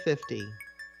 1150.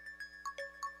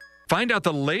 Find out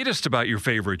the latest about your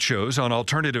favorite shows on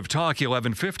Alternative Talk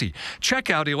 1150. Check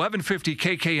out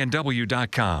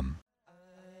 1150kknw.com.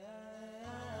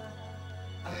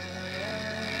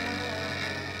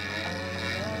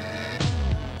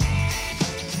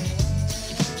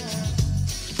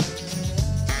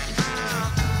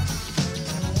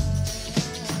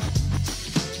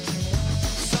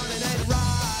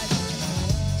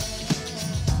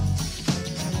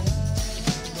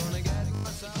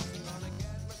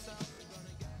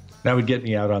 That would get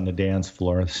me out on the dance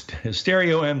floor.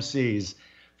 Stereo MCs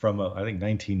from, I think,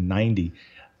 1990.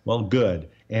 Well, good.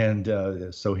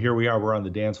 And so here we are. We're on the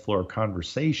dance floor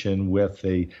conversation with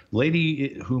a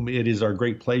lady whom it is our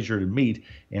great pleasure to meet.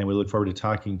 And we look forward to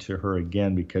talking to her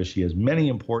again because she has many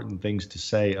important things to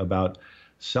say about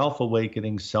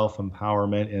self-awakening,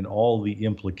 self-empowerment, and all the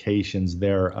implications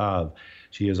thereof.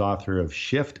 She is author of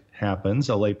Shift Happens,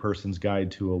 A Layperson's Guide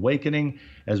to Awakening,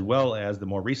 as well as the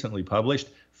more recently published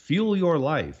Fuel Your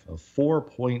Life, a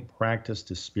 4-point practice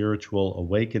to spiritual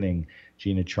awakening.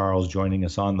 Gina Charles joining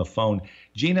us on the phone.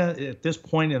 Gina, at this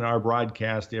point in our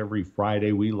broadcast every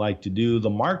Friday, we like to do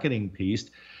the marketing piece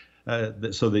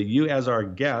so that you, as our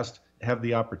guest, have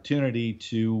the opportunity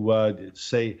to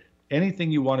say anything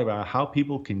you want about how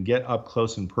people can get up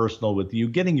close and personal with you,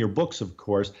 getting your books, of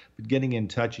course, but getting in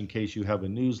touch in case you have a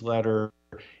newsletter,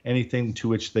 anything to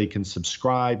which they can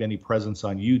subscribe, any presence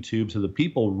on YouTube, so that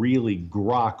people really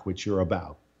grok what you're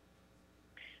about.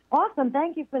 Awesome.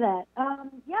 Thank you for that.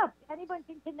 Yeah, anyone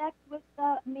can connect with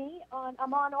me.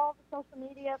 I'm on all the social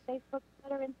media, Facebook,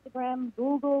 Twitter, Instagram,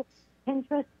 Google,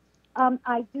 Pinterest.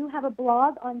 I do have a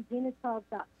blog on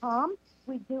ginacharles.com.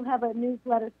 We do have a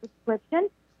newsletter subscription.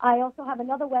 I also have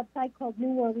another website called New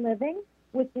World Living,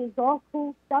 which is all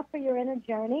cool stuff for your inner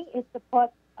journey. It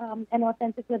supports an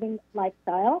authentic living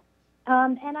lifestyle.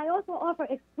 And I also offer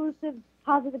exclusive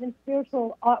positive and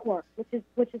spiritual artwork, which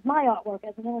is my artwork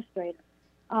as an illustrator,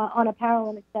 on apparel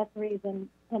and accessories and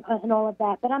all of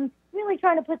that. But I'm really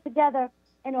trying to put together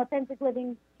an authentic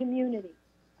living community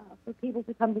for people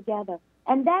to come together.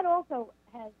 And that also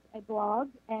has a blog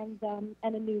and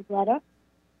a newsletter.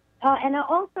 And I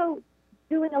also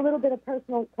doing a little bit of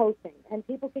personal coaching, and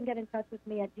people can get in touch with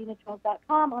me at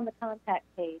ginacharles.com on the contact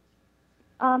page.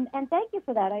 And thank you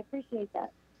for that. I appreciate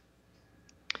that.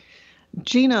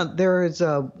 Gina, there is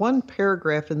one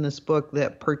paragraph in this book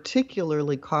that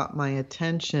particularly caught my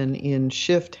attention in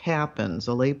Shift Happens,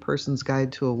 A Layperson's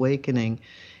Guide to Awakening.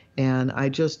 And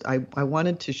I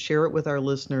wanted to share it with our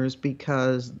listeners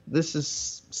because this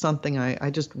is something I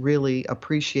just really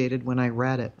appreciated when I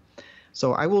read it.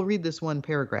 So I will read this one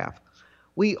paragraph.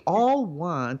 We all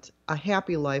want a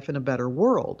happy life and a better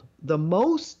world. The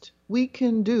most we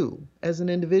can do as an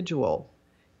individual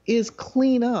is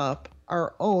clean up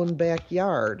our own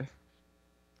backyard.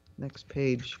 Next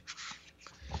page.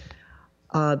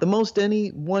 The most any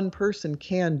one person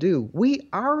can do. We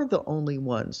are the only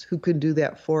ones who can do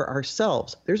that for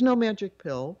ourselves. There's no magic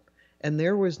pill, and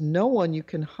there was no one you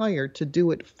can hire to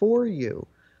do it for you.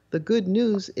 The good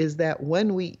news is that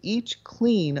when we each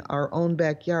clean our own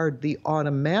backyard, the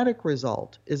automatic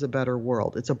result is a better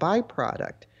world. It's a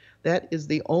byproduct. That is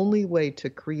the only way to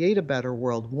create a better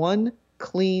world, one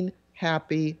clean,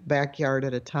 happy backyard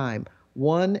at a time,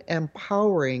 one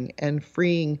empowering and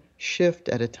freeing shift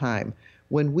at a time.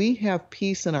 When we have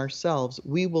peace in ourselves,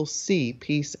 we will see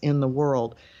peace in the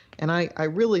world. And I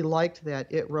really liked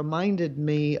that. It reminded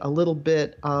me a little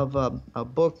bit of a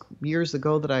book years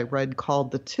ago that I read called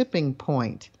The Tipping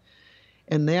Point.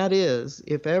 And that is,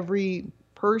 if every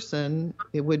person,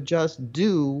 it would just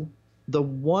do the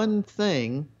one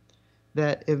thing,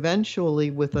 that eventually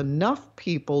with enough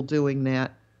people doing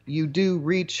that, you do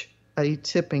reach a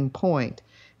tipping point.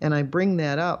 And I bring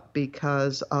that up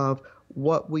because of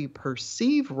what we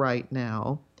perceive right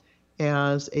now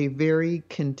as a very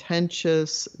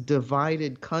contentious,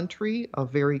 divided country, a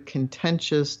very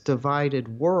contentious,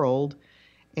 divided world.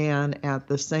 And at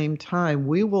the same time,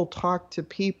 we will talk to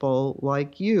people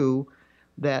like you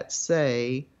that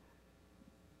say,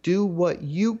 do what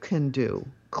you can do,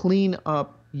 clean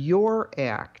up your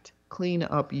act, clean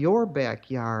up your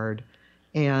backyard,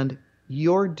 and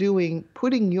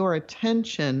putting your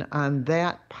attention on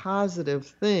that positive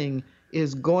thing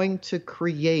is going to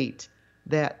create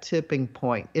that tipping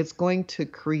point. It's going to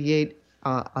create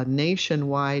a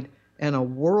nationwide and a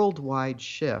worldwide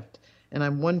shift. And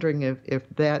I'm wondering if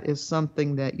that is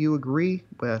something that you agree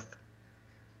with.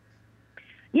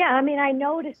 Yeah, I mean, I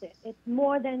notice it. It's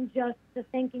more than just the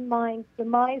thinking mind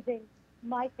surmising,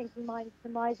 my thinking mind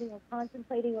surmising or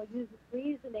contemplating or using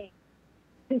reasoning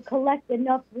to collect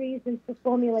enough reasons to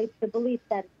formulate the belief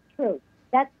that it's true.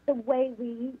 That's the way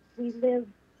we live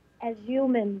as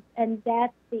humans, and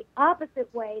that's the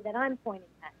opposite way that I'm pointing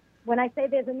at. When I say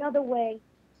there's another way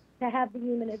to have the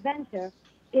human adventure,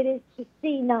 it is to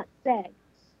see, not say.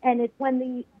 And it's when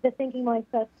the thinking mind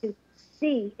starts to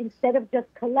see, instead of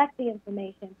just collect the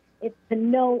information, it's to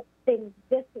know things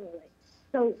viscerally.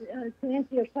 So to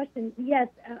answer your question, yes,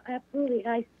 absolutely.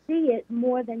 I see it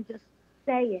more than just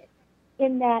say it,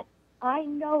 in that I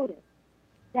notice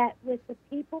that with the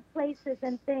people, places,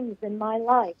 and things in my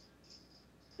life,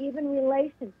 even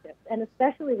relationships, and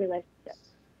especially relationships,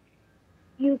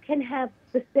 you can have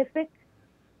specific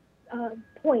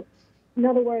points. In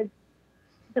other words,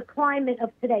 the climate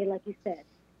of today, like you said,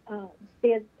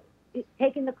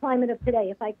 taking the climate of today.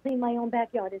 If I clean my own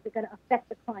backyard, is it going to affect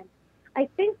the climate? I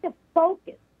think the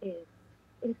focus is,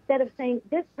 instead of saying,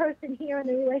 this person here in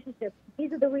the relationship,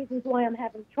 these are the reasons why I'm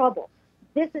having trouble.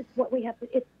 This is what we have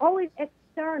to, it's always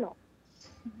external.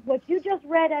 What you just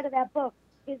read out of that book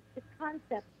is the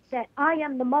concept that I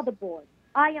am the motherboard.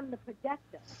 I am the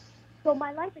projector. So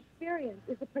my life experience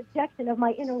is a projection of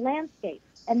my inner landscape.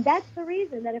 And that's the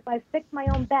reason that if I fix my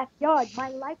own backyard, my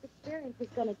life experience is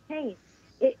going to change.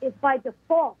 It's by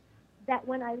default that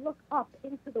when I look up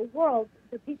into the world,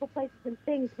 the people, places, and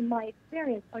things in my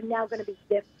experience are now going to be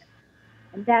different.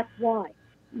 And that's why.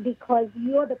 Because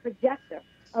you're the projector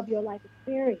of your life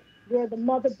experience. You're the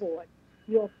motherboard.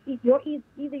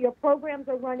 Either your programs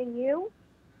are running you,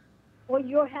 or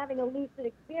you're having a lucid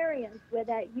experience where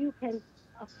that you can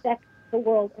affect the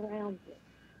world around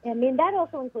you. I mean, that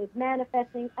also includes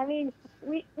manifesting. I mean,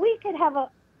 we could have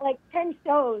 10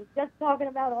 shows just talking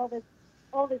about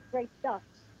all this great stuff.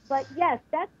 But yes,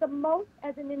 that's the most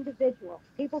as an individual.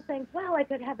 People think, well, I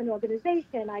could have an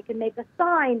organization, I could make a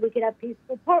sign, we could have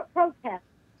peaceful protests.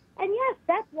 And yes,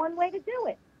 that's one way to do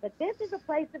it. But this is a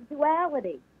place of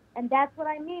duality. And that's what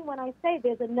I mean when I say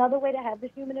there's another way to have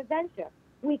this human adventure.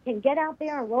 We can get out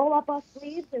there and roll up our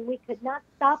sleeves, and we could not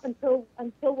stop until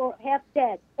we're half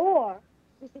dead. Or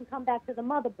we can come back to the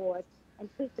motherboard and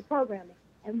tweak the programming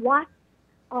and watch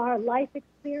our life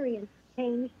experience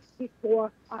change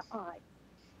before our eyes.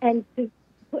 And to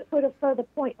put a further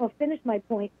point, or finish my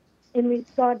point, in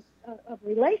regard of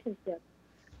relationships,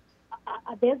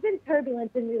 there's been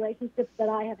turbulence in relationships that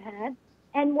I have had.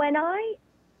 And when I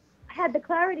had the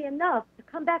clarity enough to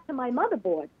come back to my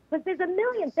motherboard, because there's a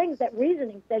million things that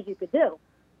reasoning says you could do.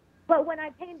 But when I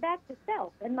came back to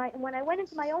self, and when I went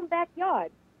into my own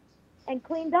backyard and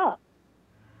cleaned up,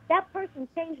 that person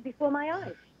changed before my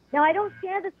eyes. Now, I don't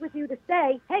share this with you to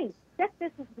say, hey, check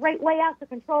this great way out to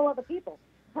control other people.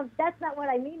 That's not what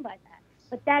I mean by that.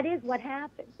 But that is what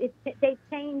happened. They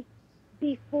changed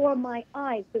before my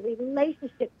eyes. The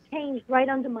relationship changed right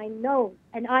under my nose,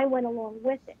 and I went along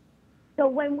with it. So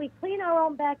when we clean our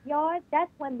own backyard,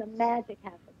 that's when the magic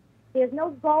happens. There's no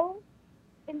goal.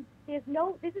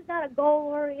 This is not a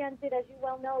goal-oriented, as you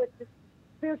well know. It's just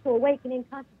spiritual awakening,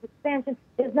 conscious expansion.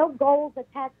 There's no goals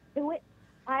attached to it.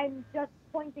 I'm just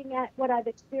pointing at what I've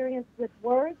experienced with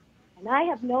words. And I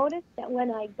have noticed that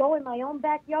when I go in my own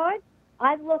backyard,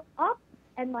 I look up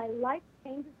and my life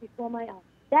changes before my eyes.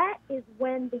 That is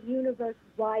when the universe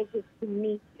rises to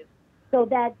meet you. So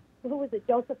that, who was it,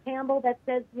 Joseph Campbell, that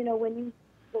says, when you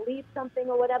believe something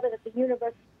or whatever, that the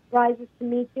universe rises to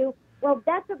meet you. Well,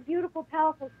 that's a beautiful,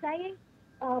 powerful saying,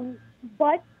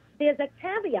 but there's a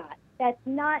caveat that's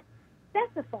not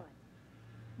specified.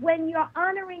 When you're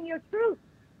honoring your truth,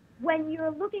 when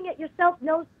you're looking at yourself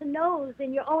nose to nose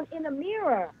in your own inner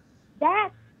mirror,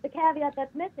 that's the caveat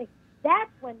that's missing.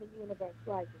 That's when the universe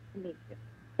rises to meet you.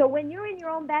 So when you're in your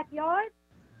own backyard,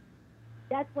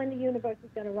 that's when the universe is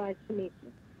going to rise to meet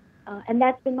you. And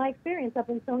that's been my experience up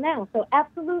until now. So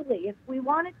absolutely, if we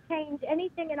want to change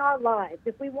anything in our lives,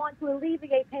 if we want to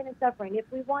alleviate pain and suffering, if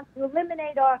we want to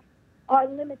eliminate our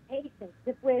limitations,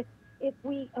 if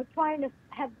we are trying to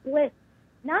have bliss,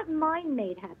 not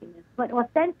mind-made happiness, but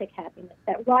authentic happiness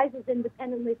that rises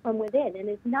independently from within and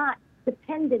is not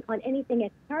dependent on anything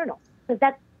external, because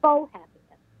that's faux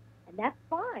happiness. And that's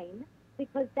fine,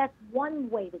 because that's one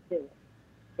way to do it.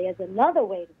 There's another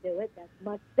way to do it that's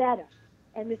much better.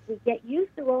 And if we get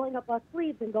used to rolling up our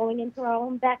sleeves and going into our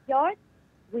own backyard,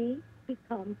 we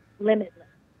become limitless.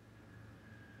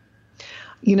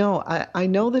 You know, I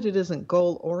know that it isn't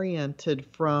goal-oriented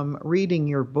from reading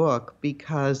your book,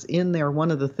 because in there,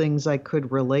 one of the things I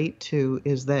could relate to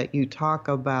is that you talk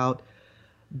about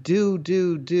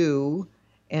do,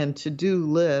 and to-do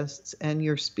lists, and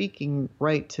you're speaking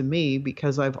right to me,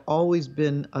 because I've always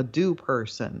been a do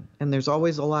person, and there's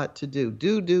always a lot to do.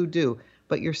 Do.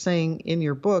 But you're saying in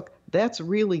your book, that's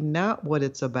really not what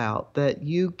it's about, that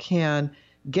you can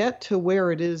get to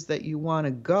where it is that you want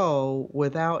to go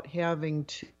without having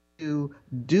to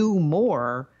do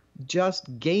more,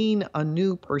 just gain a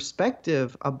new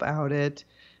perspective about it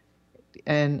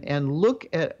and look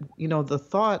at, the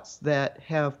thoughts that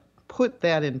have put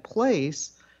that in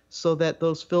place, so that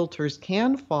those filters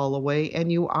can fall away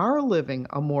and you are living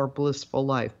a more blissful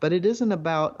life. But it isn't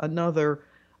about another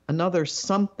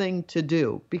something to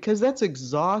do, because that's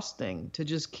exhausting to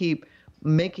just keep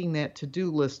making that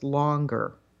to-do list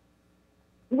longer.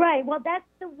 Right. Well, that's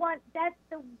the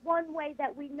one way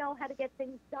that we know how to get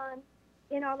things done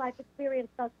in our life experience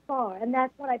thus far. And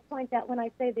that's what I point out when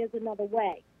I say there's another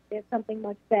way. There's something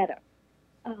much better.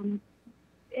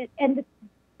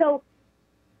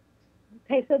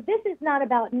 So this is not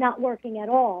about not working at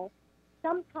all.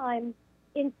 Sometimes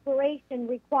inspiration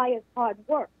requires hard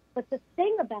work. But the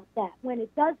thing about that, when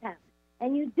it does happen,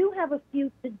 and you do have a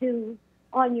few to-dos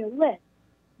on your list,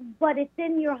 but it's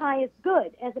in your highest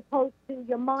good, as opposed to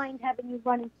your mind having you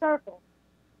run in circles,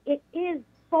 it is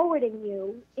forwarding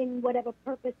you in whatever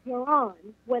purpose you're on,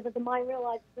 whether the mind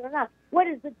realizes it or not. What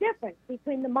is the difference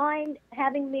between the mind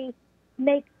having me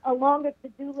make a longer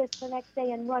to-do list the next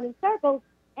day and run in circles,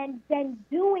 and then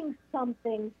doing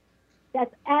something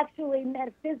that's actually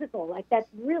metaphysical, like that's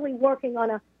really working on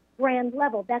a grand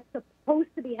level, that's supposed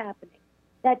to be happening,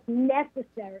 that's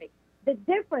necessary? The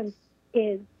difference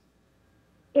is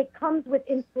it comes with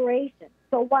inspiration.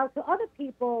 So while to other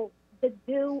people the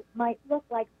do might look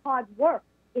like hard work,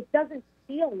 it doesn't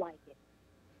feel like it.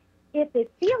 If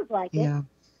it feels like it,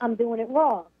 I'm doing it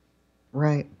wrong.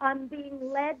 Right. I'm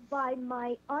being led by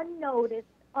my unnoticed,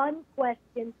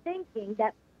 unquestioned thinking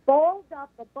that balled up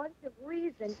a bunch of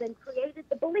reasons and created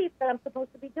the belief that I'm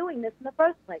supposed to be doing this in the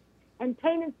first place. And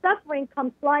pain and suffering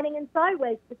come sliding in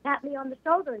sideways to tap me on the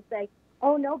shoulder and say,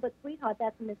 oh, no, but sweetheart,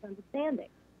 that's a misunderstanding.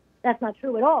 That's not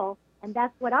true at all, and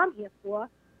that's what I'm here for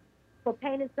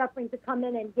pain and suffering to come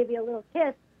in and give you a little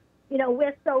kiss.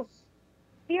 We're so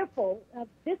fearful.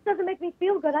 This doesn't make me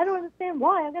feel good. I don't understand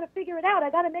why. I've got to figure it out.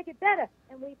 I've got to make it better.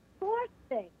 And we force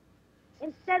things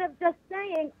instead of just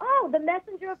saying, oh, the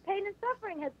messenger of pain and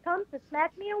suffering has come to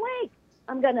smack me awake.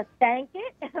 I'm going to thank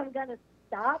it, and I'm going to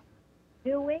stop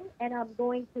doing, and I'm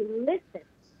going to listen.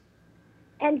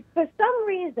 And for some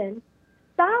reason,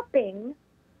 stopping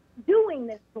doing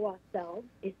this to ourselves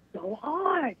is so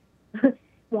hard.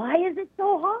 Why is it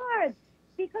so hard?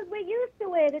 Because we're used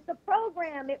to it. It's a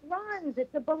program. It runs.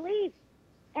 It's a belief.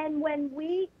 And when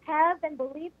we have and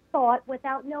believe thought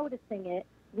without noticing it,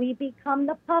 we become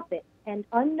the puppet. And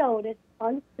unnoticed,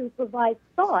 unsupervised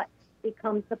thought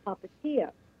becomes the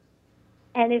puppeteer.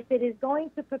 And if it is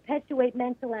going to perpetuate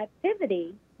mental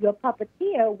activity, your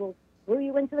puppeteer will screw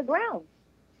you into the ground.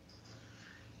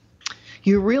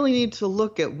 You really need to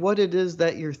look at what it is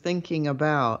that you're thinking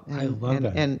about. And, I love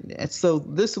that. And so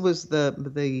this was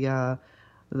the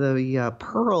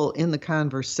pearl in the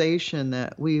conversation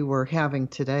that we were having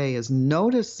today, is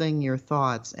noticing your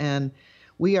thoughts. And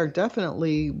we are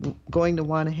definitely going to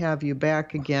want to have you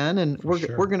back again. And we're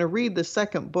going to read the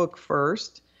second book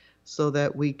first, so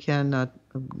that we can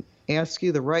ask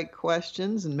you the right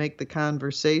questions and make the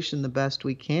conversation the best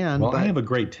we can. Well, I have a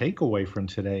great takeaway from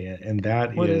today, and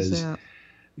that is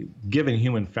given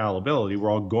human fallibility, we're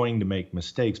all going to make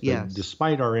mistakes. But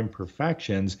despite our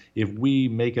imperfections, if we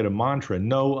make it a mantra,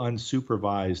 no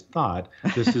unsupervised thought,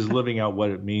 this is living out what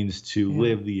it means to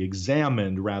live the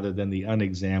examined rather than the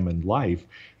unexamined life.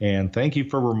 And thank you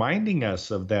for reminding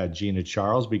us of that, Gina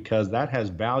Charles, because that has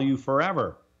value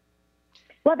forever.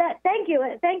 Well, thank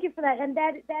you for that, and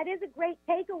that is a great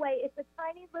takeaway. It's a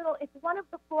tiny little. It's one of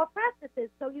the 4 practices,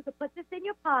 so you could put this in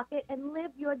your pocket and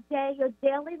live your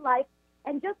daily life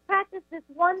And just practice this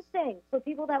one thing for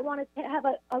people that want to have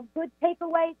a good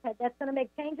takeaway that's going to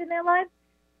make change in their lives.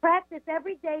 Practice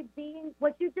every day being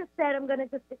what you just said. I'm going to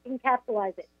just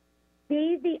encapsulate it.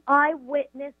 Be the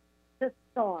eyewitness to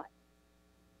thought.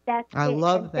 That's I it.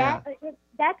 love And that.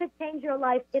 That could change your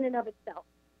life in and of itself.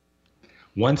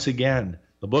 Once again,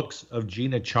 the books of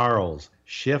Gina Charles,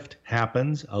 Shift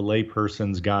Happens, A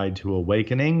Layperson's Guide to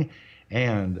Awakening,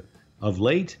 and of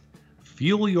late,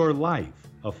 Fuel Your Life,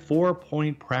 a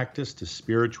 4-point practice to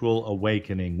spiritual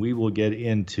awakening. We will get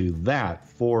into that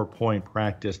 4-point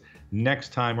practice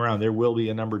next time around. There will be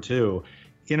a number 2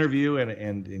 interview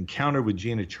and encounter with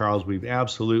Gina Charles. We've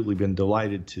absolutely been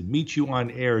delighted to meet you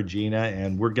on air, Gina,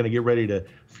 and we're going to get ready to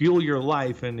fuel your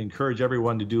life and encourage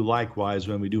everyone to do likewise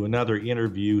when we do another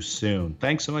interview soon.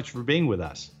 Thanks so much for being with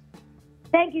us.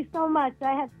 Thank you so much.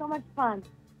 I had so much fun.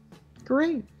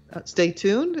 Great. Stay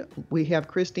tuned. We have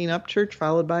Christine Upchurch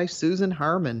followed by Susan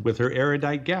Harmon with her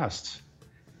erudite guests.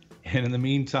 And in the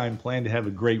meantime, plan to have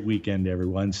a great weekend,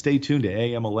 everyone. Stay tuned to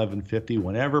AM 1150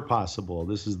 whenever possible.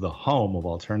 This is the home of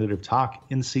alternative talk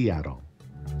in Seattle.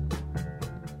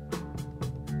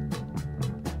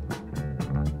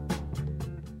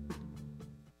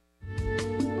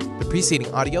 The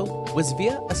preceding audio was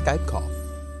via a Skype call.